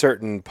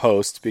certain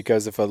posts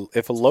because if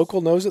a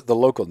local knows it, the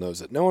local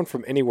knows it. No one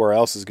from anywhere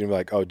else is going to be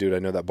like, "Oh, dude, I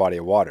know that body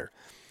of water."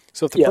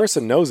 So if the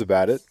person knows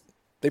about it,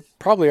 they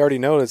probably already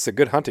know it's a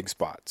good hunting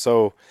spot.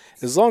 So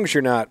as long as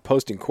you're not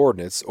posting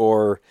coordinates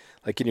or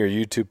like in your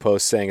YouTube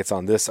post saying it's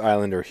on this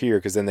island or here,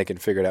 because then they can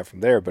figure it out from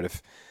there. But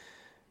if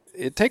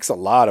it takes a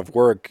lot of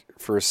work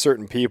for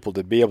certain people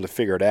to be able to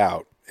figure it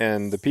out,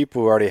 and the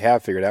people who already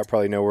have figured it out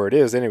probably know where it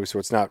is anyway, so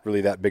it's not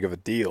really that big of a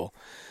deal.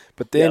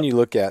 But then you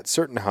look at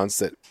certain hunts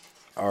that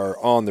are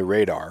on the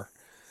radar,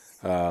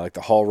 like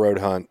the Hall Road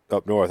hunt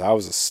up north. I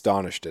was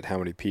astonished at how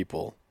many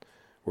people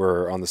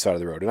were on the side of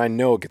the road, and I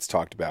know it gets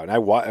talked about. And I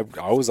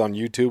was on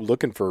YouTube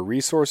looking for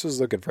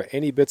resources, looking for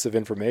any bits of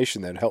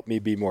information that helped me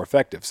be more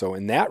effective. So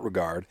in that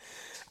regard,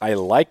 I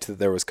liked that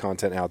there was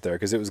content out there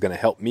because it was going to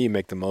help me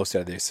make the most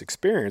out of this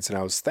experience, and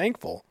I was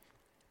thankful.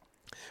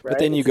 Right. But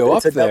then you go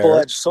up there. It's a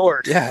double-edged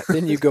sword. Yeah,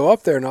 then you go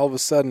up there, and all of a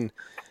sudden,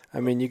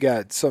 you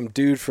got some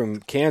dude from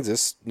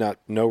Kansas,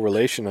 no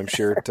relation, I'm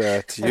sure,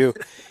 to you.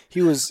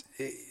 He was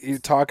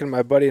talking to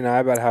my buddy and I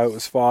about how it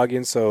was foggy,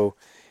 and so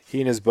he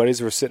and his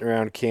buddies were sitting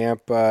around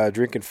camp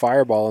drinking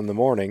Fireball in the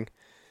morning,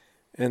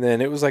 and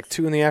then it was like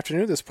 2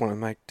 PM at this point.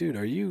 I'm like, dude,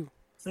 are you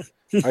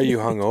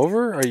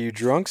hungover? Are you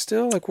drunk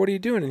still? Like, what are you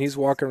doing? And he's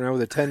walking around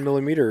with a 10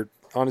 millimeter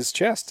on his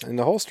chest in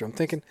the holster. I'm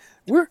thinking,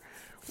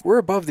 we're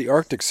above the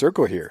Arctic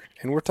Circle here,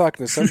 and we're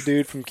talking to some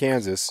dude from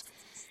Kansas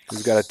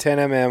who's got a 10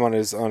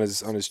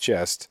 mm on his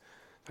chest.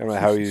 I don't know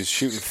how he's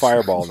shooting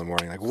Fireball in the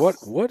morning. Like,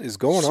 what is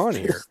going on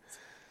here?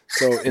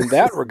 So in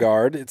that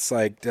regard, it's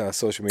like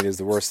social media is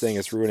the worst thing.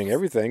 It's ruining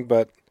everything.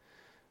 But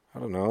I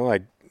don't know.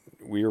 Like,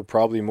 we were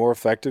probably more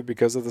effective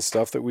because of the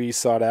stuff that we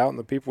sought out and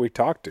the people we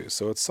talked to.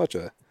 So it's such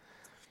a,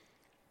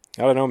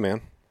 I don't know,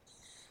 man.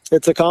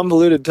 It's a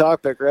convoluted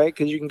topic, right?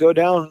 Because you can go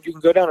down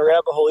a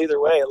rabbit hole either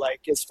way.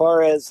 Like, as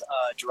far as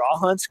draw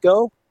hunts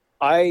go,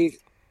 I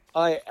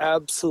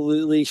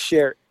absolutely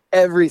share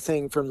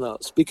everything from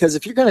those, because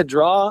if you're going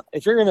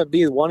to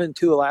be 1 and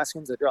 2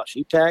 Alaskans that draw a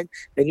sheep tag,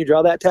 and you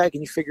draw that tag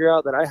and you figure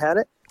out that I had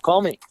it,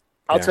 call me.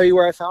 I'll tell you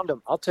where I found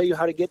them. I'll tell you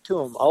how to get to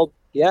them.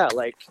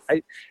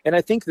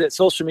 I think that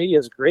social media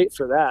is great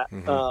for that.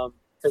 Mm-hmm.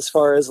 As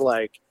far as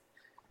like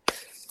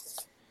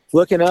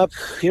looking up,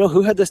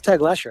 who had this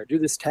tag last year? I do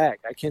this tag.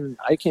 I can.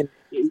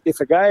 If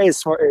a guy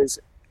is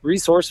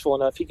resourceful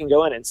enough, he can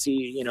go in and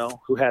see,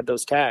 who had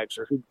those tags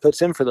or who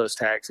puts in for those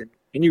tags, and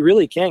you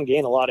really can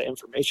gain a lot of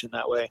information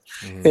that way.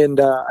 Mm-hmm. And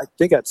I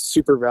think that's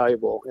super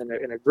valuable and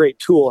a great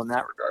tool in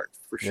that regard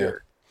for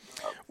sure.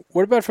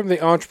 What about from the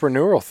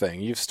entrepreneurial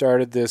thing? You've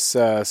started this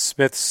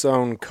Smith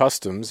Sewn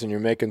Customs, and you're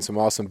making some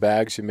awesome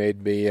bags. You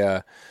made me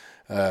a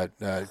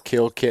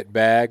kill kit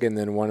bag, and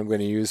then one I'm going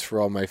to use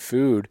for all my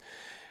food.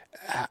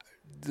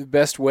 The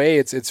best way,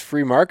 it's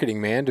free marketing,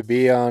 man, to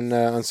be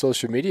on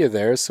social media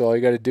there. So all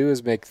you got to do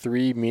is make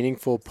 3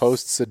 meaningful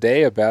posts a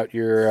day about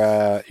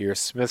your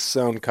Smith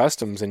Sewn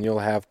Customs, and you'll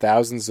have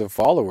thousands of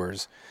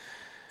followers.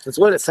 That's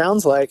what it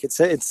sounds like. It's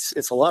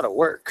a lot of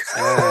work.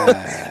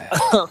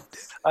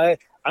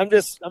 I'm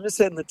just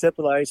hitting the tip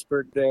of the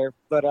iceberg there,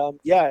 but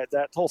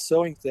that whole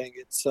sewing thing,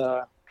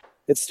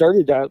 it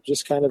started out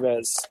just kind of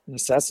as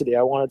necessity.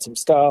 I wanted some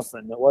stuff,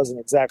 and it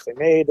wasn't exactly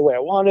made the way I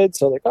wanted,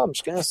 so like, I'm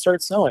just gonna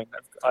start sewing.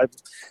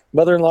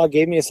 Mother-in-law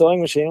gave me a sewing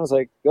machine. I was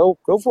like, go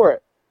for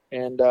it,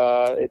 and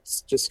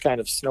it's just kind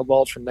of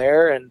snowballed from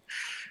there. And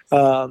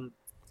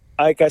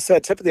like I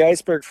said, tip of the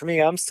iceberg for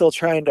me. I'm still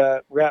trying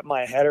to wrap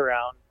my head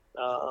around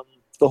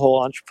the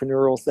whole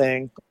entrepreneurial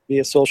thing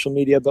via social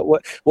media. But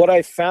what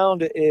I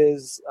found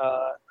is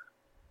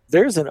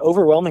there's an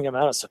overwhelming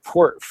amount of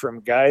support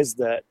from guys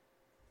that,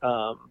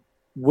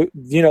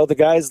 the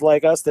guys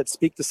like us that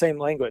speak the same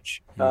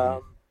language.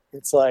 Mm-hmm.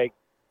 It's like,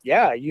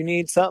 you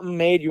need something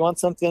made. You want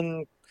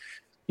something,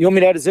 you want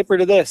me to add a zipper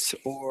to this,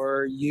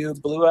 or you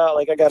blew out.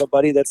 Like, I got a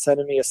buddy that's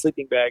sending me a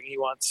sleeping bag, and he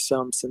wants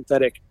some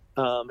synthetic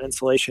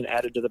insulation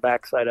added to the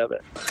backside of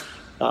it,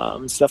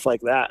 stuff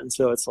like that. And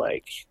so it's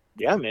like,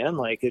 yeah, man,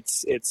 like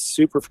it's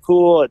super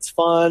cool. It's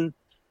fun.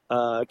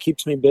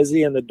 Keeps me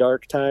busy in the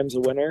dark times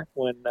of winter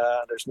when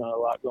there's not a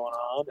lot going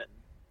on, and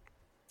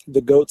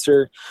the goats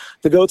are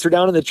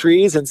down in the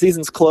trees and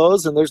season's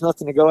closed, and there's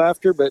nothing to go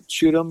after but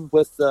shoot them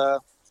with the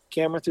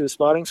camera through the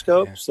spotting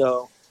scope. Yeah.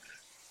 So,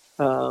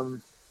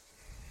 like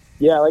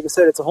I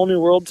said, it's a whole new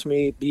world to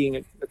me being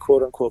a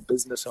quote unquote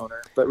business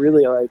owner, but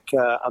really, like,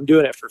 I'm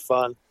doing it for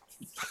fun.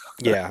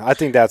 Yeah, I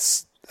think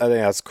that's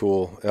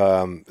cool,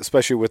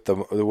 especially with the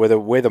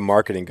way the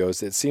marketing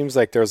goes. It seems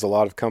like there's a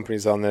lot of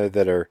companies on there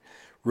that are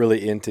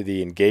really into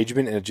the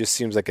engagement, and it just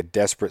seems like a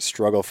desperate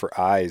struggle for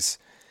eyes.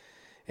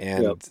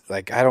 And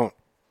like, I don't,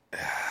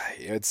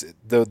 it's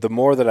the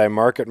more that I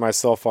market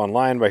myself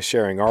online by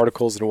sharing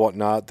articles and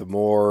whatnot, the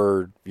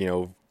more,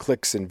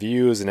 clicks and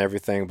views and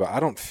everything. But I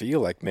don't feel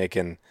like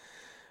making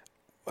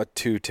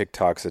 2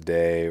 TikToks a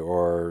day,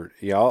 or,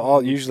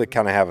 I'll usually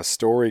kind of have a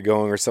story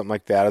going or something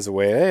like that as a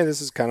way, hey, this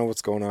is kind of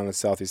what's going on in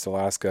Southeast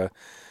Alaska.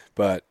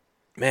 But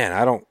man,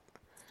 I don't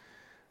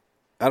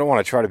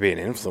want to try to be an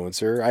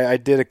influencer. I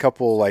did a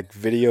couple like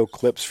video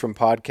clips from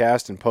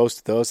podcasts and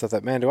posted those. I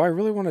thought, man, do I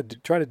really want to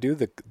try to do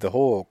the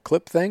whole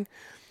clip thing?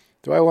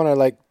 Do I want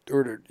to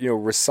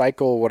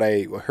recycle what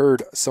I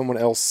heard someone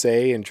else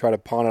say and try to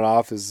pawn it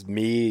off as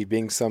me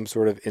being some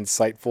sort of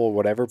insightful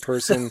whatever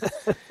person?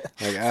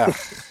 Like,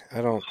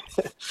 I don't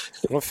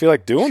feel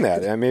like doing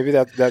that. And maybe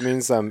that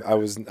means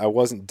I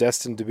wasn't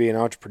destined to be an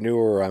entrepreneur,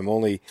 or I'm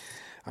only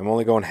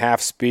going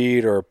half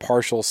speed or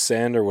partial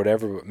send or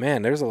whatever. But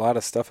man, there's a lot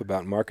of stuff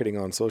about marketing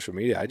on social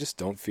media I just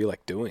don't feel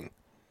like doing.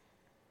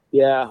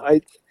 Yeah,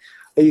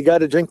 you got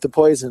to drink the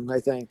poison, I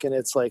think, and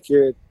it's like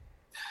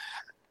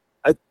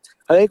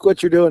I think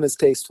what you're doing is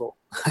tasteful.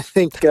 I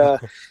think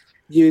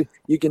you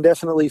can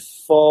definitely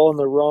fall on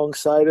the wrong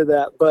side of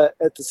that, but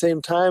at the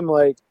same time,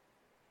 like,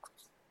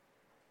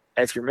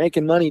 if you're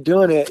making money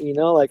doing it,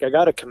 like, I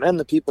got to commend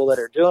the people that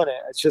are doing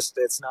it.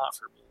 It's not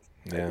for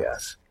me, I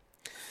guess.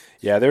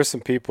 Yeah, there's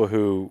some people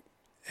who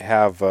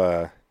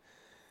have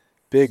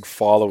big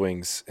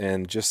followings,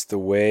 and just the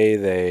way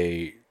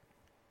they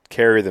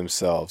carry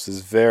themselves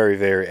is very,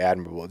 very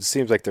admirable. It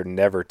seems like they're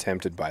never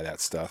tempted by that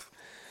stuff.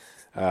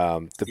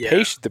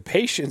 The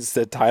patience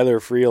that Tyler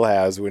Friel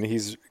has when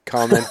he's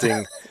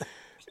commenting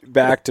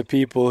back to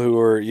people who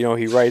are,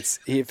 he writes,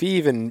 if he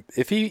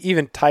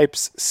even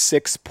types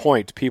 6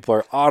 point, people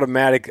are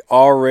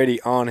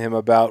already on him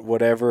about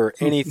whatever,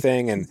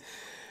 anything. And,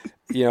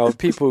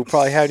 people who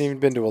probably haven't even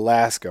been to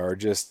Alaska are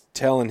just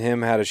telling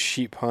him how to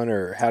sheep hunt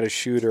or how to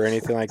shoot or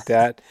anything like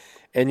that.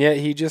 And yet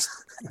he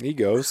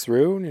goes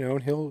through,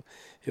 and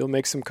he'll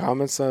make some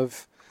comments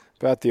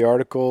about the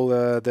article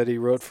that he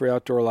wrote for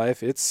Outdoor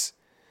Life. It's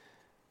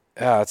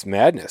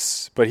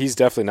madness, but he's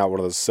definitely not one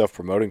of those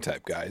self-promoting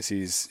type guys.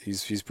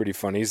 He's pretty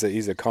funny.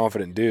 He's a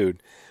confident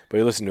dude, but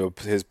you listen to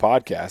his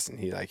podcast and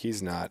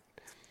he's not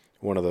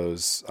one of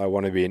those, I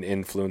want to be an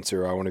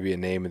influencer, I want to be a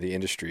name in the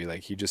industry.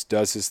 Like, he just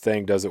does his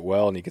thing, does it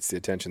well, and he gets the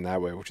attention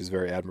that way, which is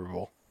very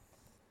admirable.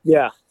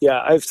 Yeah.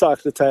 I've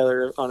talked to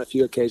Tyler on a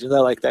few occasions. I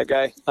like that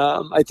guy.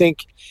 I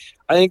think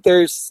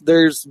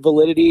there's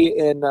validity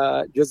in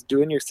just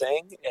doing your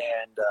thing,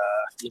 and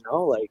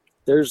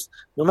there's,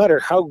 no matter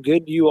how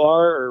good you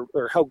are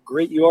or how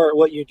great you are at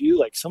what you do,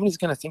 like, somebody's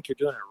gonna think you're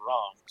doing it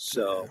wrong.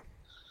 So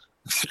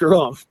screw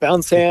them.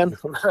 Bounce hand.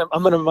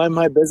 I'm gonna mind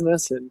my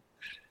business, and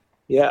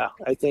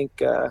I think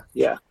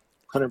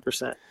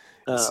 100%.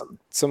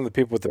 Some of the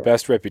people with the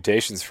best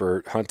reputations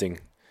for hunting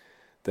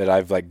that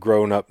I've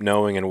grown up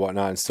knowing and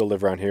whatnot and still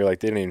live around here, they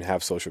don't even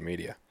have social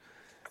media.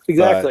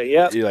 Exactly.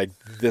 Yeah. Like,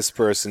 this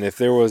person, if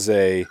there was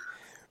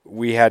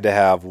we had to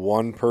have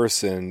one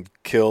person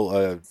kill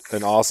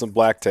an awesome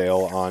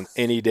blacktail on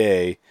any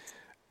day,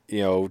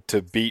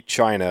 to beat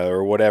China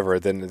or whatever,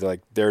 then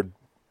they're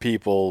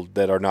people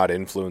that are not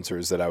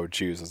influencers that I would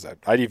choose.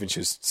 I'd even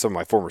choose some of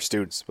my former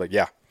students.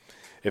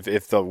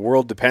 If the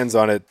world depends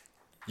on it,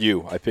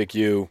 I pick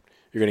you.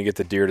 You're going to get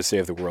the deer to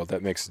save the world.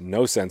 That makes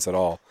no sense at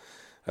all.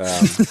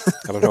 I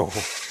don't know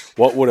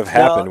what would have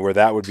happened where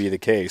that would be the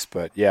case,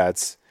 but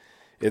that's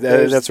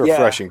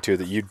refreshing too,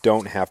 that you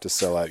don't have to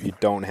sell out. You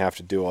don't have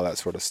to do all that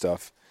sort of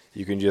stuff.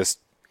 You can just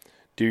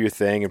do your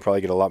thing and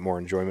probably get a lot more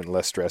enjoyment and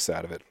less stress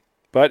out of it.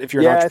 But if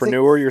you're an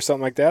entrepreneur or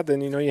something like that,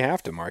 then you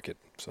have to market.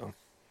 So.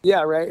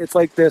 Yeah, right. It's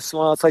like this.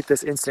 Well, it's like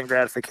this instant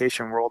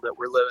gratification world that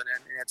we're living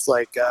in, and it's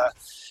like I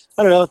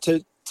don't know.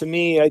 To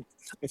me, I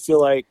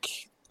feel like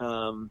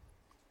I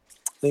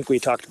think we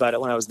talked about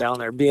it when I was down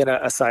there, being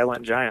a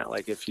silent giant.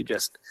 Like, if you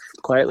just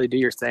quietly do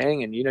your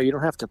thing, and you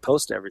don't have to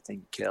post everything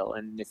you kill,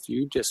 and if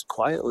you just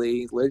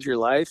quietly live your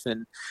life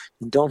and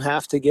you don't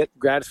have to get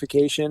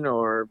gratification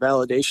or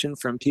validation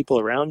from people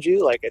around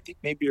you, I think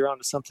maybe you're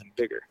onto something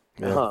bigger.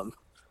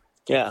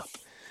 Yeah.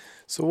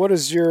 So what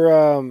does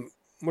your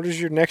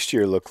next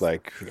year look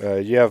like?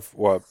 You have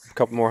a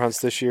couple more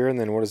hunts this year, and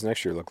then what does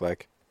next year look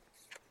like?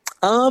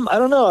 I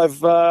don't know.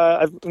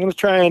 I'm gonna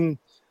try and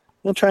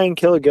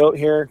kill a goat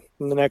here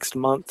in the next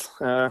month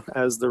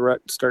as the rut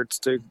starts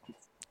to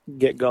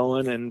get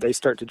going and they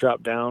start to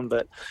drop down.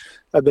 But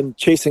I've been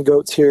chasing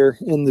goats here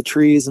in the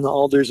trees and the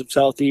alders of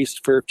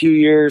Southeast for a few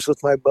years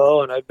with my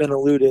bow, and I've been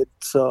eluded.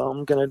 So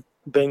I'm going to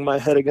bang my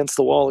head against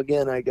the wall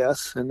again, I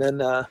guess. And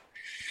then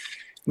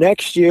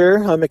next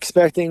year I'm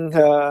expecting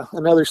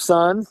another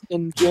son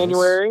in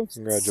January. Nice.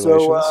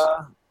 Congratulations.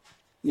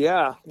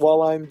 So,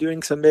 while I'm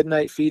doing some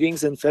midnight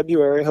feedings in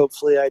February,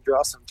 hopefully I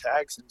draw some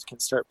tags and can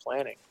start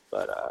planning.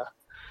 But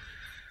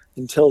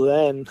until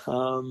then,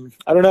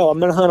 I don't know. I'm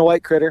going to hunt a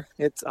white critter.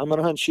 I'm going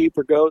to hunt sheep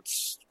or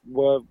goats,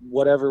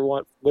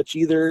 which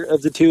either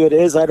of the two it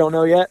is. I don't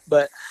know yet,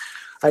 but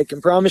I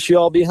can promise you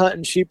I'll be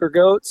hunting sheep or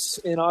goats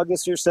in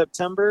August or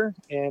September,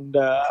 and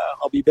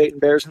I'll be baiting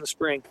bears in the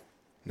spring.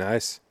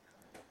 Nice.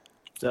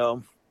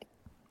 So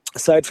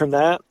aside from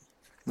that,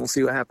 we'll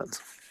see what happens.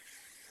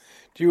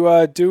 Do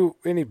you do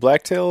any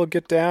blacktail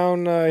get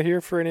down here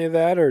for any of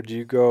that, or do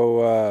you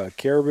go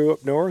caribou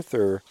up north,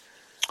 or?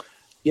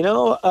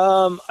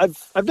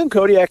 I've done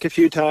Kodiak a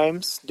few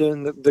times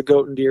doing the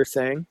goat and deer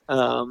thing.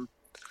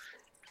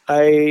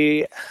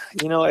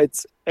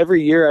 It's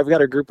every year I've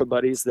got a group of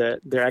buddies that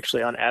they're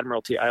actually on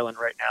Admiralty Island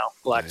right now,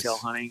 blacktail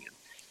hunting.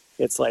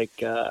 It's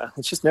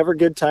it's just never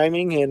good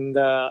timing. And,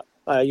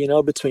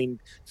 between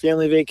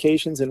family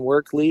vacations and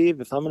work leave,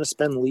 if I'm going to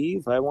spend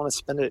leave, I want to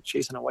spend it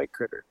chasing a white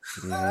critter.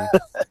 Mm-hmm.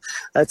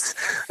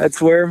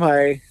 That's where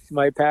my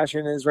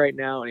passion is right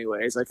now.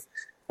 Anyways,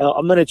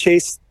 I'm going to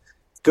chase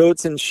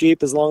goats and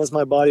sheep as long as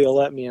my body will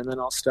let me, and then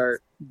I'll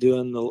start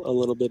doing a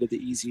little bit of the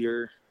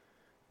easier,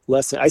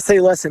 less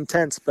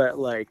intense, but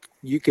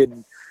you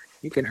can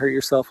hurt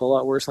yourself a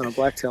lot worse on a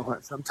blacktail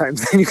hunt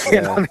sometimes than you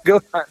can on a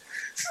goat hunt.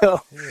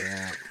 So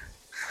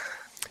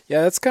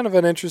that's kind of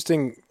an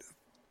interesting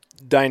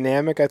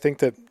dynamic. I think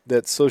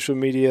that social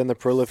media and the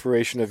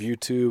proliferation of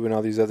YouTube and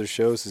all these other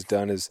shows has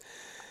done is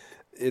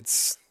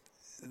it's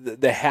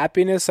the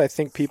happiness I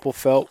think people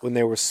felt when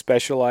they were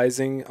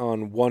specializing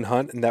on one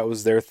hunt and that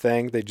was their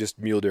thing. They just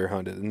mule deer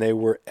hunted, and they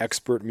were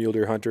expert mule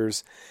deer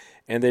hunters,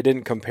 and they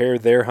didn't compare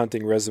their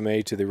hunting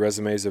resume to the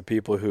resumes of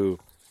people who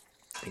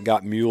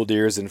got mule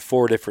deers in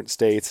 4 different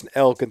states, and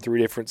elk in 3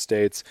 different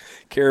states,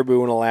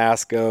 caribou in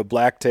Alaska,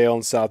 blacktail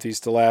in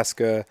Southeast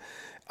Alaska,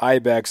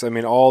 ibex. I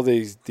mean, all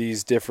these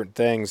different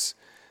things.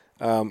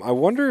 I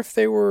wonder if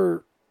they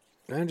were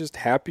just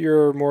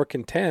happier or more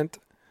content,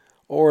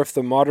 or if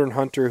the modern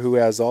hunter who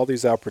has all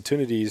these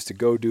opportunities to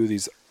go do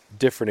these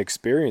different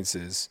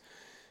experiences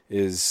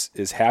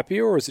is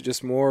happier, or is it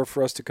just more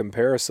for us to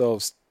compare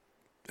ourselves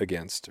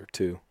against or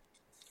to?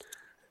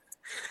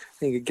 I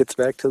think it gets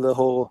back to the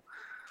whole,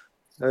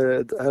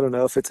 I don't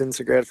know if it's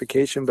instant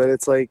gratification, but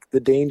it's like the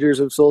dangers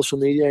of social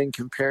media and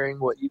comparing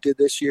what you did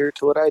this year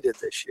to what I did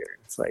this year.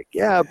 It's like,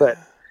 yeah, but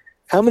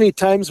how many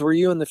times were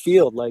you in the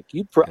field? Like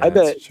I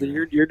bet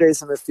your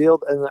days in the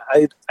field. And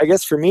I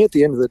guess for me at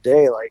the end of the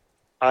day, like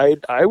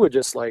I would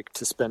just like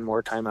to spend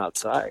more time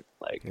outside.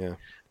 Like,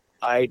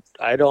 I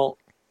don't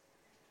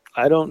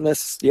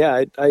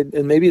necessarily,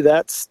 and maybe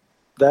that's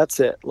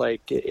it.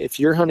 Like if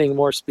you're hunting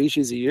more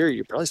species a year,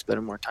 you're probably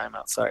spending more time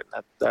outside.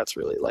 And that's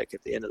really like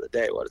at the end of the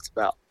day what it's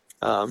about.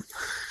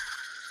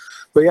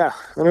 But yeah,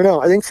 I don't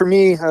know. I think for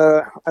me,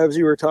 as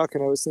you were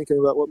talking, I was thinking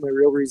about what my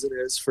real reason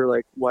is for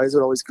like, why is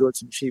it always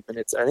goats and sheep? And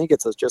I think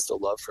it's just a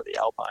love for the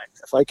alpine.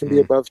 If I can be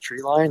above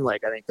tree line,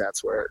 like I think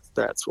that's where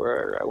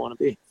I want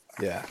to be.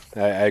 Yeah,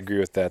 I agree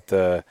with that.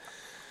 The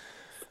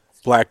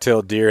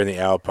black-tailed deer in the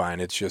alpine,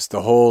 it's just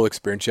the whole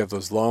experience. You have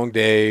those long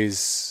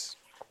days.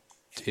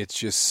 It's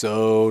just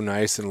so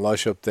nice and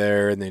lush up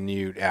there, and then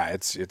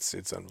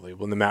it's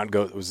unbelievable. And the mountain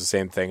goat was the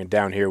same thing. And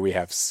down here we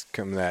have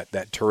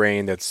that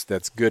terrain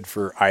that's good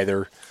for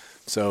either.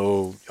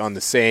 So on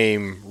the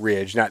same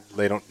ridge,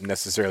 they don't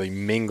necessarily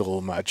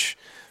mingle much,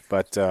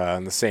 but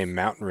on the same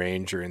mountain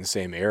range or in the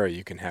same area,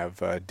 you can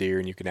have deer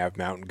and you can have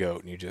mountain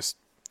goat, and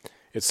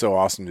it's so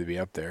awesome to be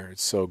up there.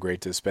 It's so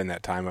great to spend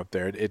that time up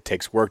there. It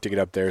takes work to get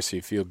up there, so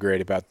you feel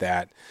great about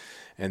that.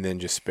 And then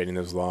just spending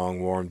those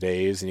long, warm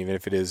days, and even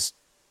if it is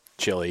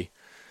chilly,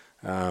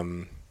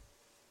 you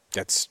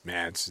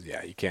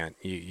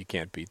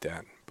can't beat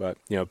that. But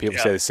people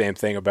say the same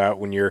thing about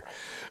when you're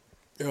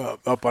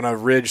up on a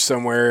ridge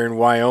somewhere in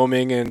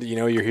Wyoming, and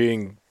you're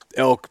hearing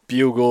elk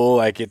bugle.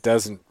 Like it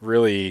doesn't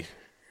really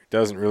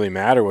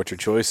matter what your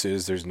choice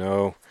is. There's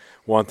no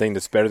one thing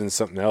that's better than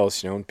something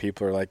else, and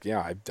people are like,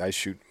 I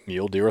shoot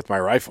mule deer with my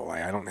rifle.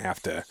 I don't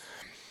have to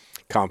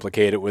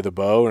complicate it with a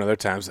bow. And other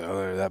times,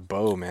 that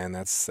bow, man,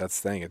 that's the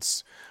thing.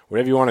 It's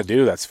whatever you want to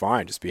do, that's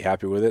fine. Just be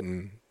happy with it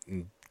and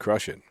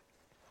crush it.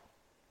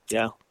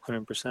 Yeah,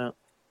 100%. Well,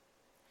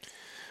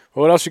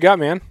 what else you got,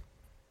 man?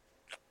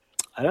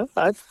 I don't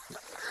have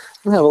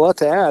a lot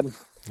to add.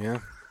 Yeah,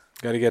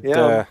 got to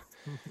get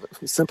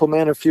simple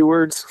man, a few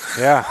words.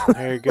 Yeah,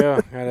 there you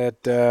go.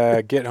 Got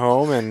to get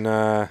home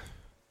and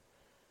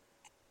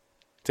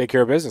take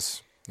care of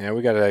business. Yeah,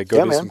 we got to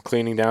go do some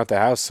cleaning down at the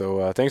house.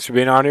 So thanks for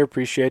being on here.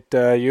 Appreciate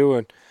you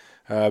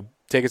and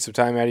taking some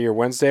time out of your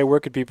Wednesday. Where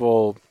could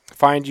people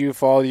find you,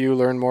 follow you,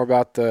 learn more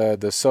about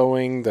the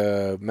sowing,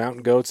 the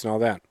mountain goats, and all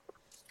that?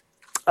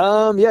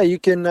 You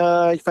can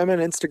find me on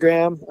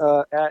Instagram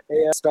at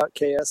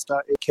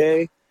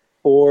as.ks.ak,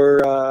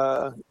 or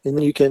and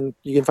then you can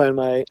find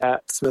my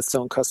at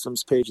Smithstone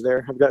Customs page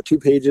there. I've got 2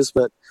 pages,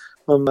 but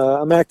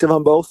I'm active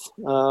on both.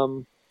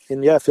 And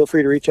feel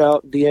free to reach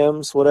out,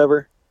 DMs,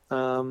 whatever.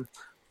 I'm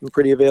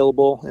pretty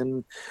available,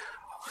 and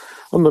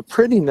I'm a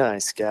pretty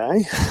nice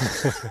guy.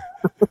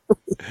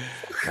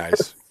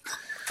 Nice.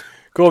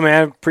 Cool,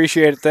 man.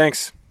 Appreciate it.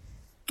 Thanks.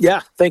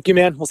 Yeah. Thank you,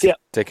 man. We'll see ya.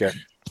 Take care.